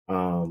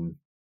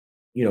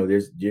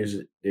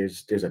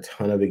there's a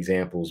ton of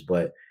examples,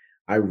 but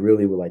I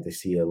really would like to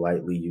see a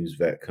lightly used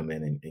vet come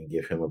in and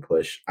give him a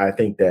push. I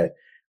think that.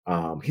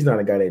 He's not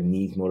a guy that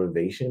needs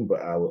motivation,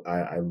 but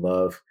I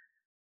love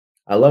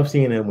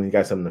seeing him when he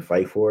got something to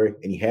fight for,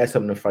 and he had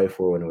something to fight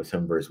for when it was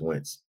him versus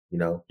Wentz.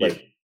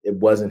 It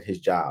wasn't his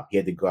job; he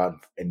had to go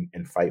out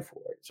and fight for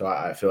it. So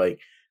I feel like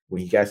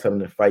when he got something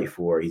to fight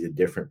for, he's a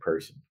different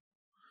person.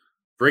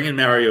 Bring in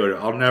Mariota.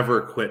 I'll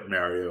never quit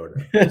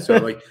Mariota.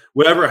 So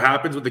whatever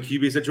happens with the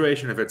QB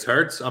situation, if it's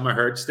Hurts, I'm a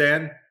Hurts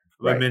stan.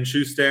 I'm a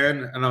Minshew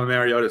stan, and I'm a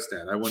Mariota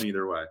stan. I win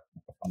either way.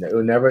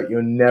 You'll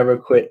never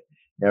quit.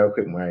 Never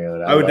quit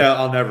Mariota.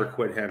 I'll never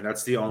quit him.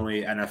 That's the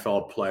only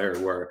NFL player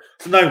where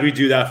sometimes we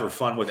do that for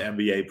fun with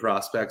NBA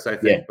prospects, I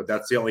think. But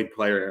that's the only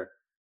player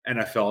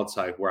NFL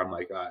type where I'm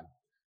like, God,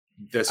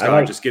 this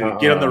guy just get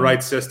in the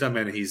right system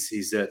and he's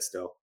it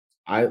still.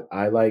 I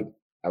like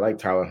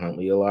Tyler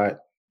Huntley a lot.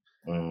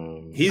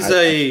 He's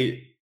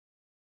a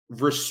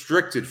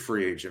restricted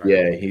free agent.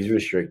 He's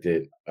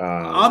restricted.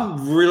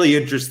 I'm really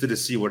interested to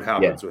see what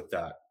happens with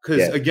that.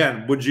 Because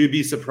again, would you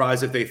be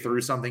surprised if they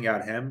threw something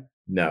at him?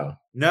 No.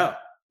 And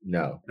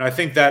I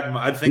think I'd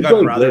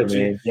rather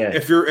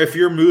if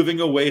you're moving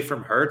away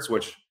from Hurts,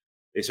 which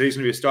they say he's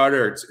going to be a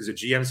starter. Is it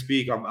GM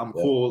speak? I'm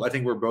cool. I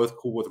think we're both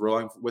cool with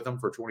rolling with him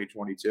for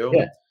 2022.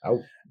 Yeah.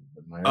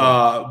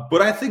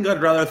 But I think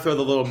I'd rather throw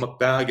the little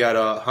bag at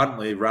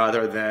Huntley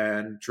rather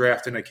than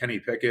drafting a Kenny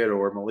Pickett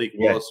or Malik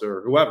Willis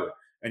or whoever.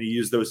 And you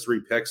use those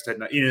 3 picks to,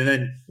 and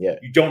then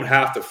you don't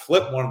have to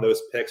flip one of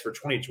those picks for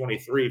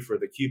 2023 for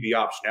the QB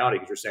optionality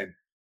because you're saying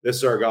this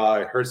is our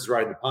guy, Hurts is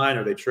riding the pine,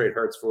 or they trade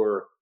Hurts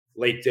for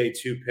late day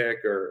 2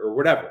 pick or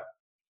whatever.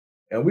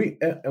 And we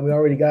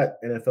already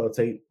got NFL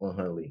tape on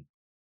Huntley.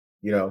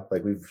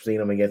 We've seen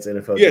him against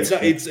NFL. Yeah,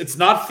 it's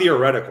not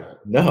theoretical.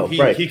 No,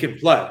 he can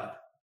play.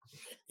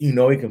 He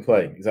can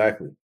play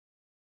exactly.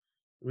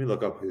 Let me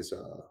look up his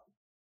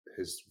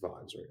vibes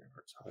right now.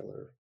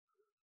 Tyler.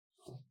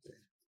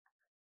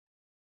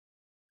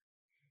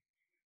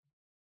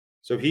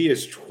 So he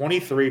is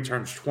 23,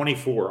 turns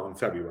 24 on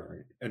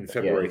February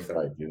 3rd.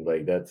 Right,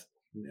 dude. That's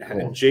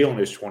and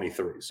Jalen is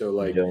 23. So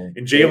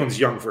and Jalen's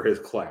young for his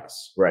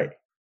class. Right.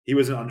 He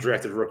was an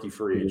undrafted rookie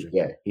free agent.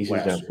 Yeah, he's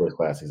young for his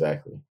class,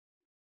 exactly.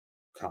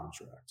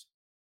 Contract.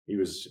 He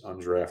was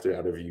undrafted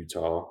out of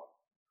Utah.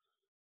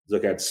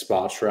 Look at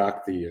Spot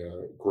Track,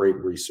 the great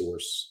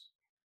resource.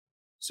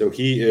 So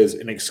he is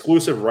an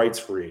exclusive rights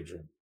free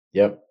agent.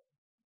 Yep.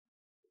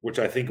 Which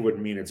I think would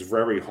mean it's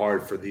very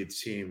hard for the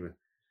team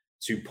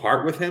to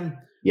part with him.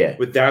 Yeah.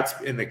 But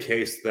that's in the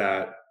case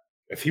that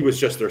if he was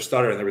just their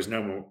starter and there was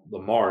no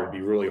Lamar, it'd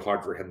be really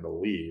hard for him to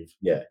leave.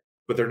 Yeah.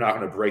 But they're not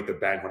going to break the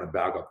bank on a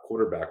backup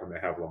quarterback when they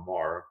have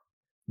Lamar.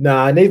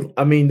 Nah,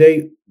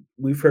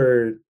 we've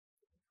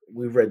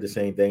read the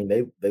same thing.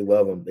 They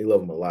love him. They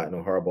love him a lot.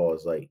 No, Harbaugh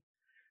is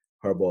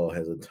Harbaugh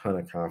has a ton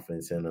of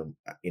confidence in him,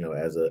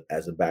 as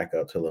a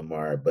backup to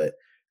Lamar. But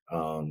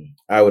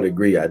I would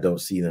agree. I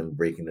don't see them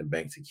breaking the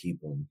bank to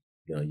keep him.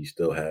 You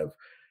still have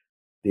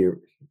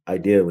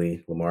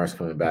ideally Lamar's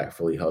coming back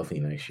fully healthy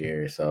next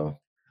year, so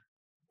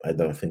I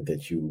don't think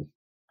that you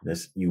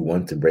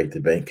want to break the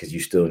bank because you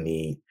still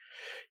need,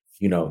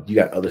 you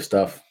got other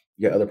stuff,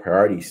 you got other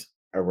priorities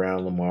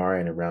around Lamar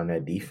and around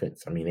that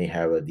defense. I mean, they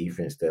have a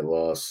defense that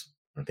lost,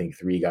 I think,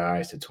 3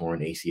 guys to torn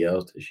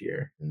ACLs this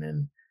year, and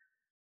then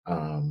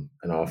an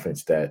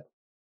offense that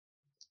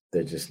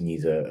just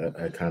needs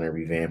a kind of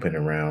revamping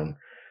around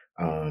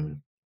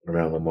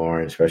Lamar,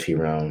 and especially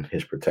around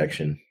his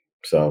protection.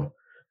 So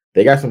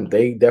they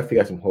definitely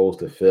got some holes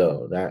to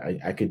fill. That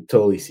I could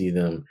totally see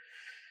them.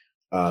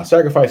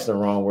 Sacrifice is the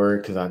wrong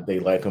word because they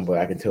like him, but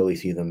I can totally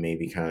see them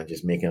maybe kind of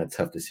just making a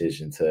tough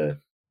decision to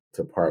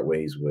part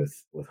ways with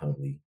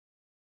Huntley.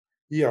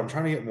 Yeah, I'm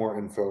trying to get more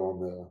info on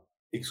the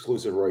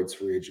exclusive rights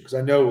free agent because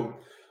I know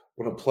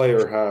when a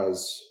player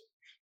has,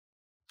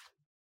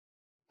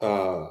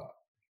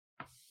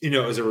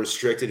 as a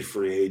restricted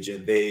free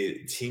agent,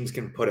 teams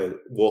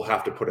will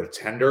have to put a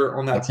tender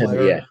on that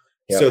player. Yeah.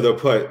 Yep. So they'll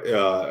put.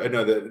 I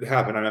know that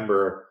happened. I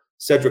remember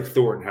Cedric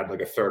Thornton had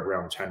like a 3rd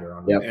round tender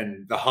on him,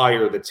 and the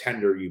higher the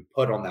tender you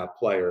put on that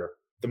player,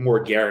 the more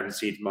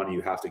guaranteed money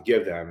you have to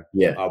give them.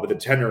 Yeah. But the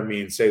tender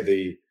means, say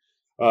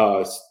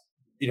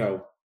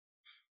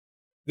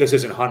this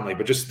isn't Huntley,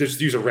 but just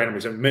use a random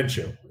example,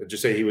 Minshew.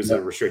 Just say he was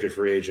a restricted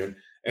free agent,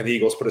 and the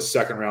Eagles put a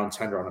 2nd round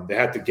tender on him. They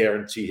had to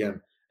guarantee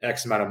him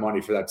X amount of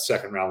money for that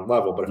 2nd round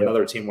level. But if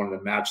another team wanted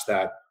to match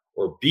that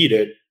or beat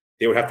it,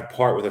 they would have to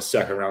part with a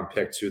 2nd round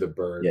pick to the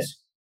Birds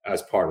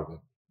as part of it.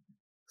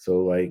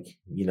 So,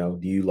 do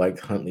you like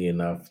Huntley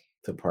enough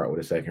to part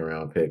with a 2nd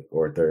round pick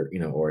or a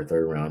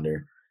 3rd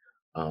rounder?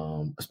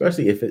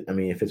 Especially if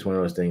it's one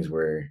of those things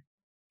where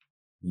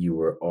you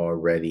were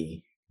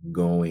already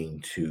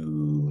going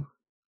to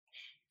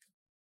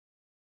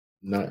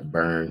not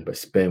burn, but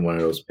spend one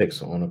of those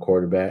picks on a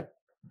quarterback.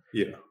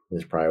 Yeah.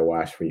 It's probably a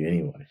wash for you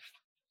anyway.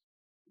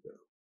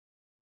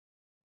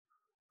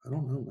 I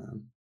don't know,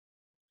 man.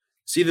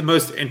 See, the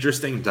most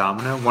interesting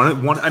domino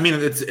one. I mean,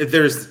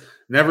 there's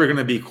never going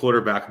to be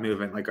quarterback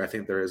movement like I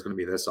think there is going to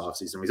be this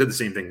offseason. We said the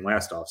same thing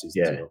last offseason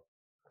too.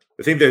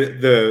 I think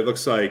that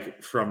looks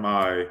like from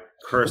my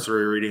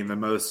cursory reading, the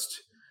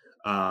most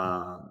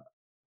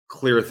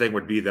clear thing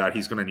would be that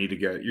he's going to need to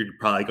you're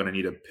probably going to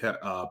need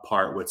to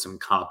part with some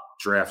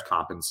draft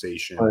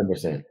compensation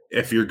 100%.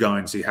 if you're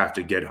going to have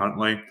to get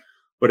Huntley.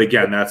 But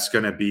again, that's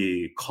going to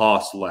be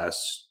cost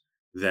less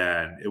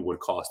than it would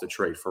cost a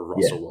trade for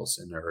Russell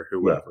Wilson or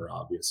whoever,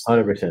 obviously.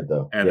 100%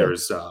 though. And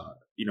there's,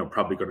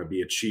 probably going to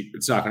be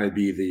it's not going to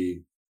be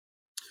the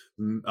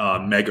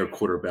mega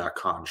quarterback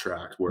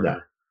contract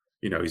where,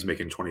 he's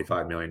making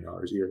 $25 million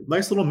a year.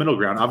 Nice little middle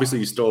ground. Obviously,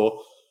 you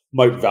still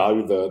might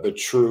value the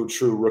true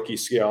rookie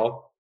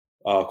scale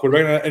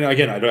quarterback. And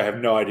again, I have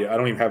no idea. I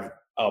don't even have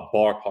a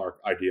ballpark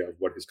idea of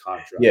what his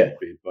contract would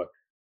be, but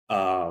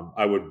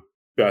I would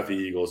bet the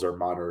Eagles are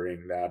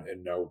monitoring that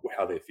and know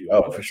how they feel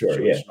about the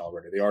situation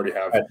already. They already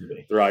have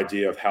their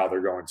idea of how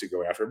they're going to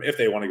go after him, if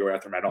they want to go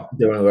after him at all.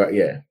 They want to go,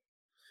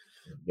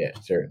 yeah,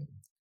 certainly.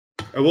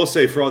 I will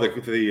say, for all the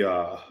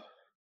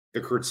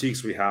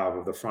critiques we have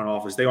of the front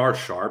office, they are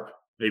sharp.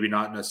 Maybe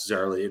not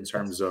necessarily in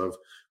terms of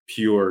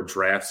pure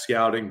draft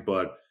scouting,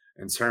 but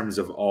in terms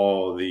of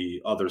all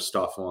the other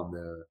stuff on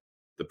the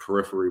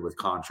periphery with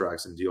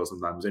contracts and deals.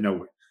 Sometimes they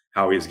know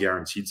how he has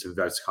guaranteed some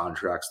vets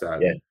contracts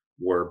that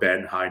were bad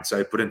in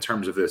hindsight, but in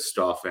terms of this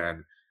stuff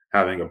and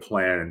having a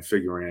plan and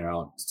figuring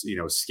out,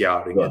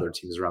 scouting other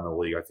teams around the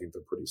league, I think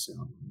they're pretty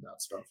sound in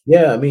that stuff.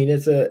 Yeah, I mean,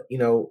 it's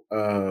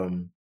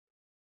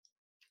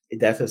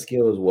that's a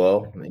skill as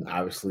well. I mean,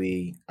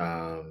 obviously,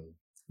 how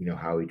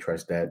he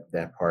trusts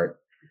that part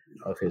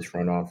of his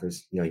front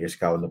office. Your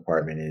scouting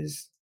department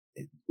is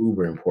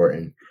uber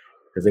important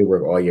because they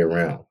work all year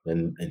round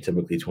and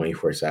typically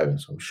 24/7.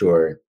 So I'm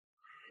sure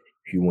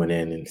if you went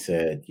in and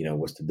said,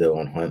 what's the deal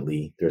on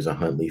Huntley? There's a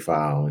Huntley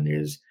file, and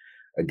there's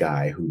a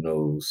guy who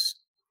knows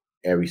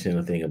every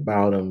single thing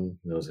about him,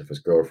 knows if his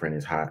girlfriend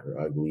is hot or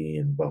ugly,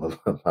 and blah, blah,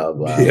 blah, blah,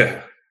 blah.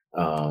 Yeah.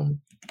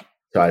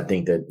 So I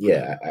think that,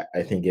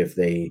 I think if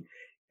they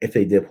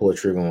did pull a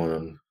trigger on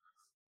him,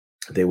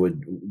 they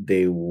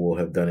will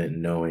have done it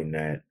knowing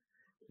that,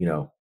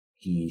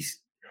 he's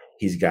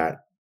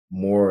got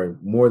more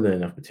than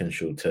enough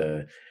potential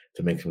to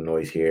make some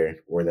noise here,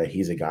 or that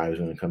he's a guy who's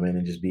going to come in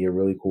and just be a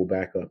really cool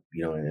backup,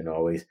 and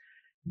always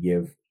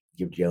give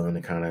Jalen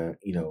the kind of,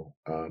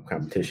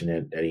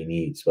 competition that he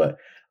needs. But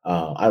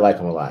I like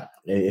him a lot.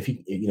 If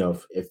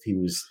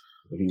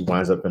he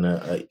winds up in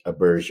a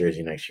Birds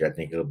jersey next year, I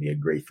think it'll be a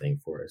great thing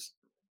for us.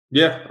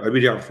 Yeah, I'd be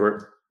down for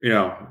it.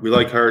 We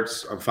like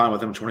Hurts. I'm fine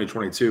with him in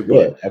 2022. But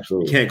yeah,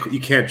 absolutely. You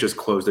can't just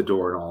close the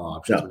door on all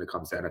options when it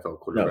comes to NFL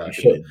quarterback. No, you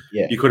shouldn't.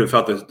 Yeah. You could have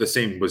felt the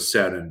same was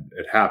said, and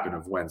it happened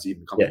of Wentz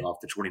even coming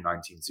off the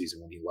 2019 season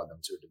when he led them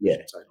to a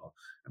division title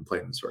and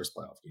played in his first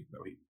playoff game,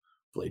 though he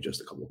played just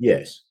a couple of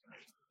games.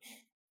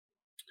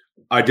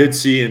 I did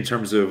see, in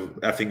terms of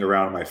effing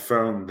around on my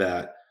phone,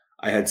 that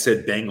I had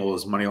said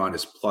Bengals money line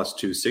is plus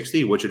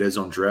 260, which it is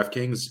on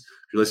DraftKings.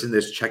 If you're listening to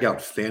this, check out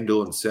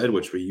FanDuel instead,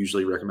 which we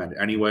usually recommend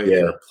anyway.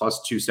 Yeah. They're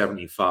plus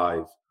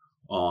 275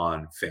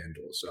 on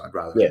FanDuel. So I'd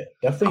rather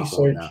definitely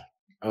search.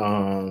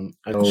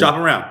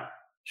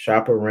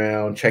 Shop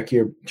around. Check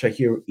your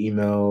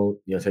email.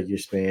 Check your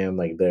spam.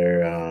 Like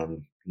their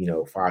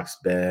Fox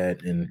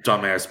Bet and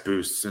dumbass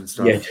boosts and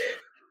stuff. Yeah,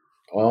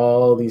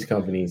 all these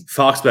companies.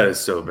 Fox Bet is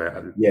so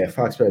bad. Yeah,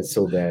 Fox Bet is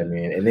so bad,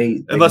 man. And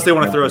unless they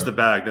want to throw us the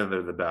bag, then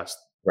they're the best.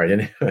 Right.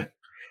 And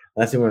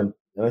unless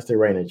they're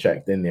writing a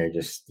check, then they're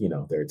just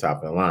they're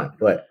top of the line.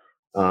 But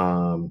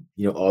all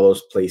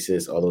those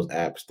places, all those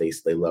apps,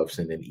 they love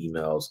sending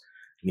emails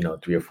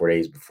 3 or 4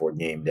 days before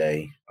game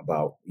day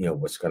about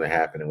what's going to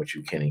happen and what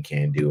you can and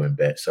can't do and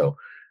bet. So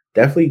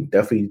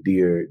definitely do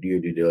your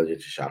due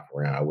diligence to shop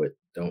around.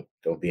 Don't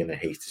be in a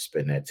haste to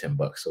spend that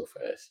 $10 so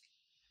fast.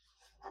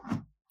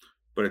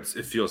 But it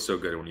feels so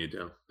good when you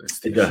do.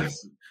 It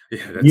does.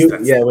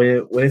 Yeah,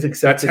 when it's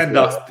accepted. That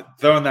 $10,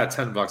 throwing that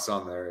 $10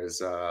 on there is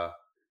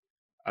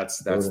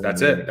that's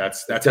it.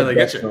 That's how they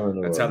get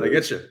you. That's how they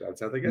get you.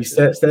 That's how they get you.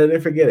 Set it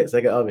and forget it. It's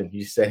like an oven.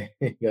 You say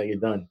you're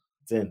done.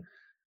 It's in.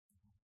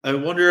 I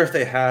wonder if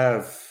they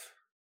have.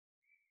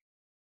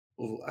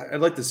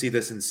 I'd like to see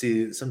this and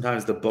see.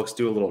 Sometimes the books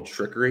do a little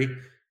trickery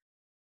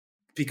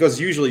because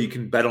usually you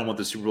can bet on what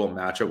the Super Bowl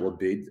matchup will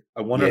be.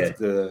 I wonder if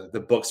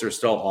the books are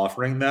still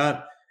offering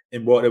that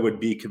and what it would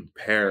be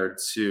compared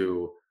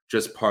to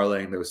just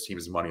parlaying those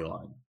teams' money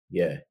line.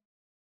 Yeah,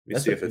 let me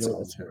see if it's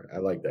on there. I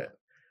like that.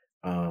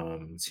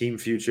 Team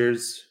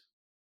futures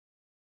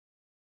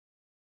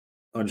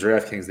on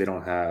DraftKings, they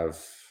don't have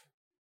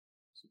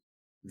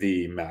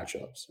the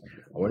matchups.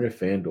 I wonder if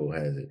FanDuel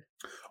has it.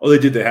 Oh, they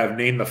did. They have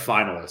named the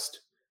finalist.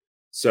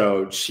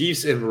 So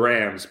Chiefs and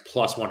Rams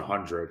plus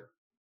 100.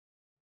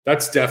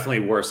 That's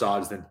definitely worse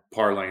odds than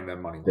parlaying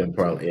them money.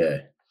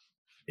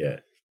 Yeah.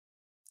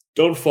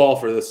 Don't fall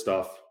for this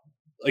stuff.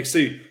 Like,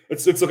 see,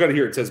 let's look at it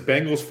here. It says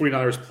Bengals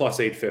 49ers plus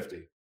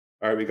 850.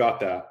 All right, we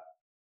got that.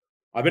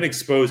 I've been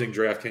exposing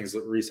DraftKings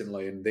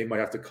recently, and they might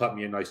have to cut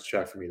me a nice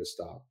check for me to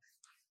stop.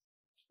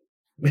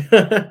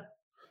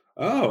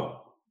 Oh.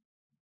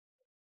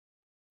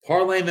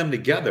 Parlaying them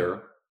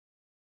together,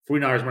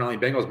 49ers money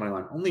line, Bengals money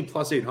line, only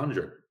plus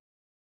 800.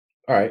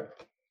 All right.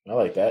 I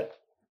like that.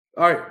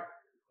 All right.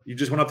 You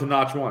just went up to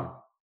notch one.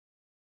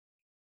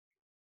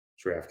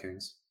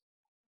 DraftKings.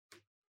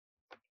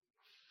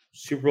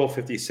 Super Bowl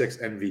 56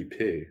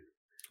 MVP.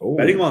 Ooh.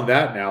 Betting on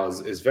that now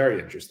is very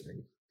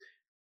interesting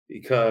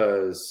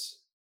because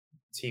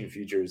team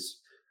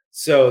futures.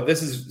 So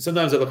this is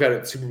sometimes I look at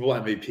it Super Bowl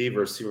MVP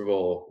versus Super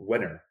Bowl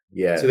winner.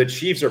 Yeah. So the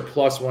Chiefs are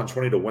plus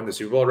 120 to win the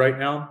Super Bowl right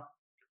now.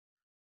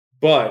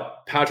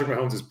 But Patrick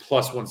Mahomes is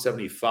plus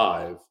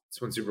 175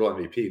 to win Super Bowl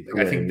MVP.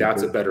 I think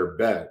that's a better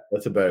bet.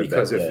 That's a better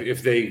because bet.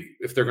 Because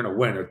if they're going to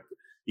win,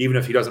 even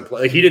if he doesn't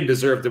play, he didn't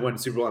deserve to win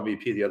Super Bowl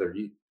MVP the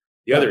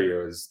other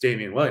year was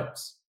Damian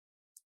Williams.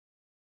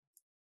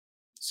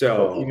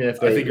 So even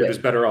if I think you're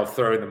just better off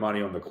throwing the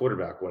money on the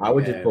quarterback. I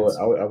would just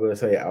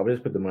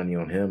put the money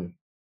on him,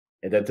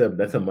 and that's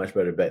a much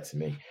better bet to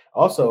me.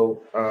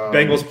 Also,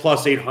 Bengals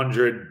plus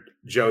 800.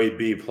 Joey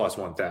B plus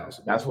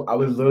 1,000. That's what I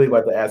was literally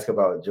about to ask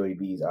about Joey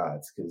B's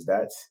odds because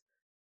that's.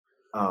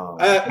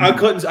 I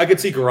could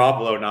see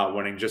Garoppolo not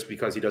winning just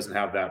because he doesn't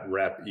have that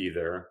rep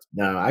either.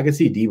 No, I could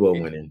see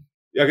Debo winning.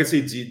 Yeah, I could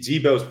see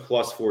Debo's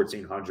plus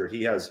 1,400.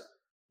 He has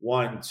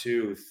 1,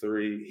 2,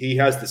 3. He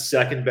has the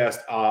second best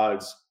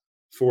odds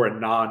for a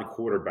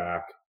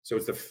non-quarterback. So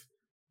it's the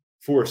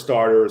 4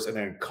 starters and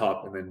then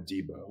Kupp and then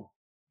Debo.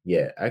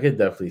 Yeah, I could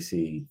definitely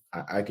see.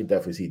 I could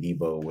definitely see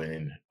Debo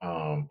winning.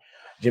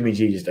 Jimmy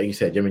G, just like you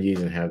said, Jimmy G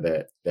doesn't have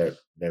that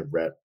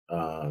rep.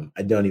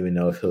 I don't even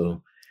know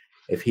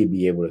if he'd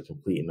be able to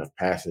complete enough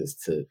passes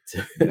to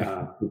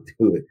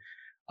do it.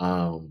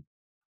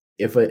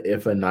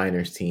 If a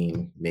Niners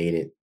team made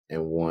it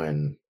and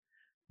won,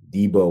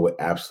 Debo would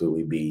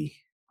absolutely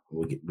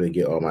would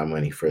get all my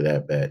money for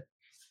that bet.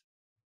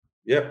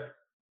 Yep.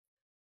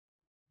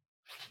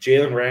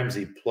 Jalen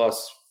Ramsey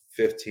plus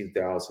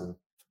 15,000.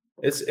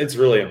 It's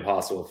really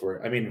impossible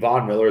for. I mean,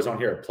 Von Miller is on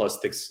here at plus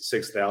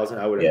 6,000.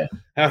 I would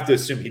have to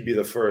assume he'd be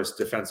the first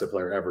defensive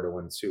player ever to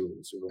win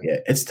two. Yeah,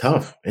 it's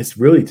tough. It's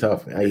really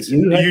tough. It has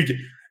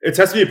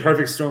to be a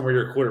perfect storm where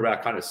your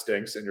quarterback kind of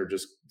stinks and you're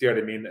just, you know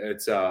what I mean?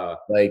 It's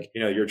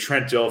you're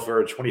Trent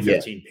Dilfer,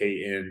 2015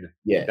 Peyton,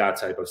 that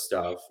type of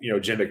stuff.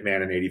 Jim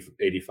McMahon and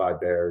 85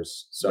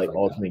 Bears, stuff like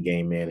ultimate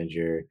game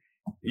manager,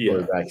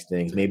 quarterback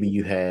stinks. Maybe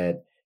you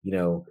had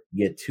 2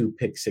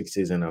 pick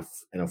sixes and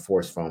a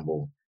forced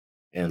fumble.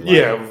 And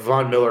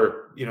Von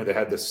Miller, they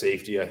had the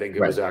safety. I think it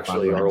was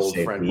actually our old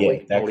friend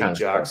Malik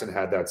Jackson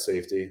had that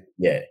safety.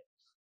 Yeah.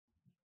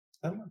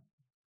 I don't know.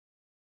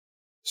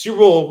 Super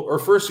Bowl or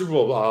first Super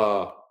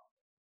Bowl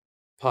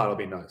pod will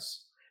be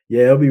nice.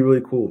 Yeah, it'll be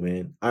really cool,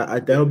 man.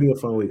 That'll be a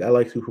fun week. I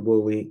like Super Bowl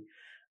week.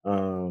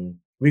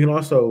 We can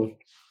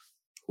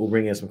we'll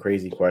bring in some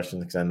crazy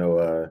questions because I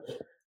know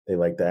they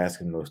like to ask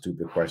them those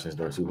stupid questions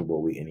during Super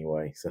Bowl week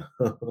anyway. So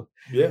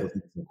yeah,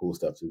 some cool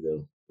stuff to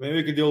do. Maybe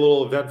we could do a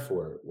little event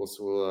for it. Let's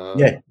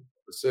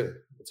see.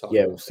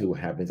 We'll see what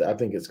happens. I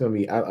think it's gonna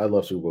be. I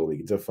love Super Bowl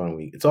week. It's a fun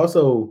week. It's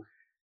also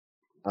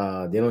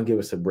they don't give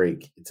us a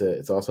break.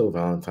 It's also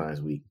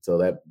Valentine's week. So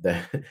that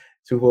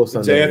Super Bowl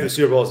Sunday. The day after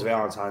Super Bowl is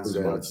Valentine's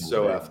Day. It's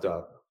so effed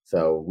up.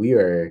 So we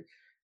are.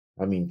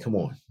 I mean, come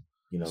on.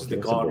 It's the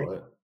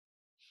gauntlet.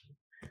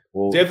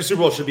 Well, day after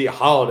Super Bowl should be a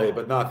holiday,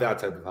 but not that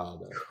type of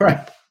holiday.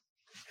 Right.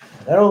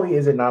 Not only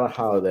is it not a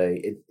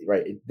holiday,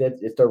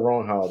 it's the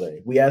wrong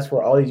holiday. We asked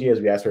for all these years.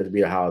 We asked for it to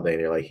be a holiday.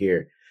 They're like,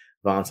 here,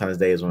 Valentine's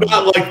Day is one.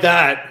 Not like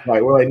that.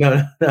 Like we're like,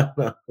 no.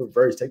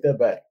 Reverse. Take that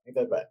back.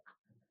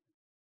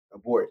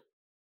 Abort.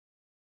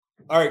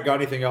 All right. Got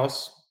anything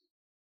else?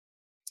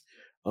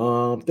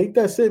 I think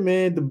that's it,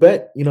 man. The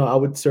bet. I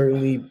would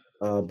certainly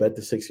bet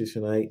the Sixers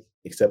tonight,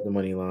 except the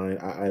money line.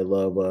 I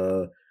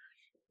love.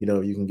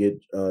 If you can get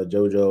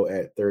JoJo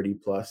at 30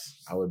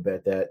 plus, I would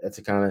bet that. That's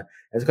kind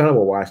of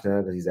a wash now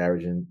because he's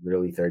averaging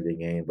really 30 a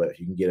game. But if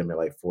you can get him at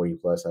like 40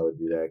 plus, I would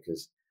do that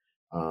because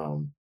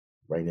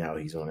right now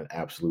he's on an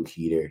absolute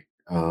heater.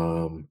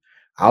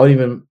 I would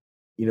even,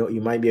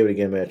 you might be able to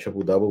get him at a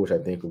triple double, which I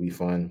think would be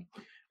fun.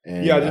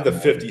 And I did the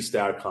 50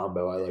 stat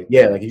combo. I like.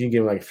 Yeah, like if you can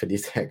give him like a 50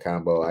 stat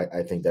combo,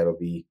 I think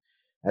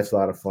that's a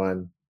lot of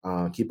fun.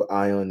 Keep an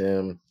eye on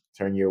them.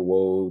 Turn your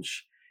Woj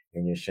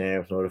and your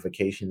Shams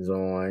notifications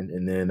on,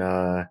 and then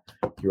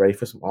you're ready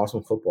for some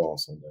awesome football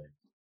Sunday.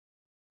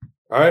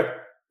 All right.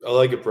 I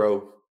like it,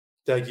 bro.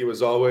 Thank you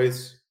as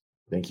always.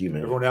 Thank you,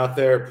 man. Everyone out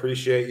there,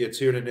 appreciate you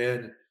tuning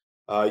in.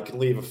 You can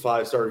leave a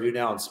 5-star review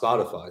now on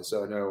Spotify.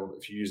 So I know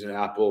if you're using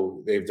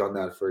Apple, they've done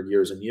that for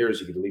years and years.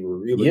 You can leave a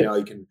review, but now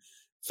you can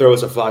throw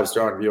us a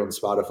 5-star review on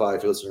Spotify.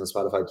 If you're listening on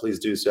Spotify, please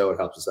do so. It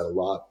helps us out a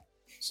lot.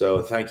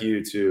 So thank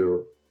you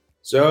to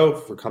Zoe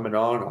for coming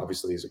on.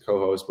 Obviously, he's a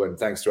co-host, but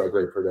thanks to our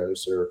great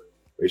producer,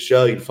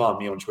 Rachel. You can follow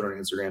me on Twitter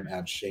and Instagram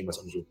at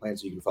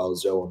Shameless_Plants. You can follow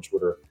Zoe on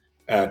Twitter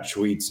at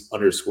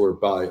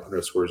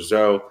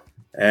tweets_by_Zoe.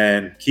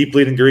 And keep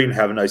bleeding green.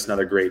 Have a nice,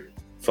 another great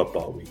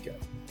football weekend.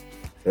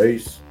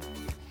 Peace.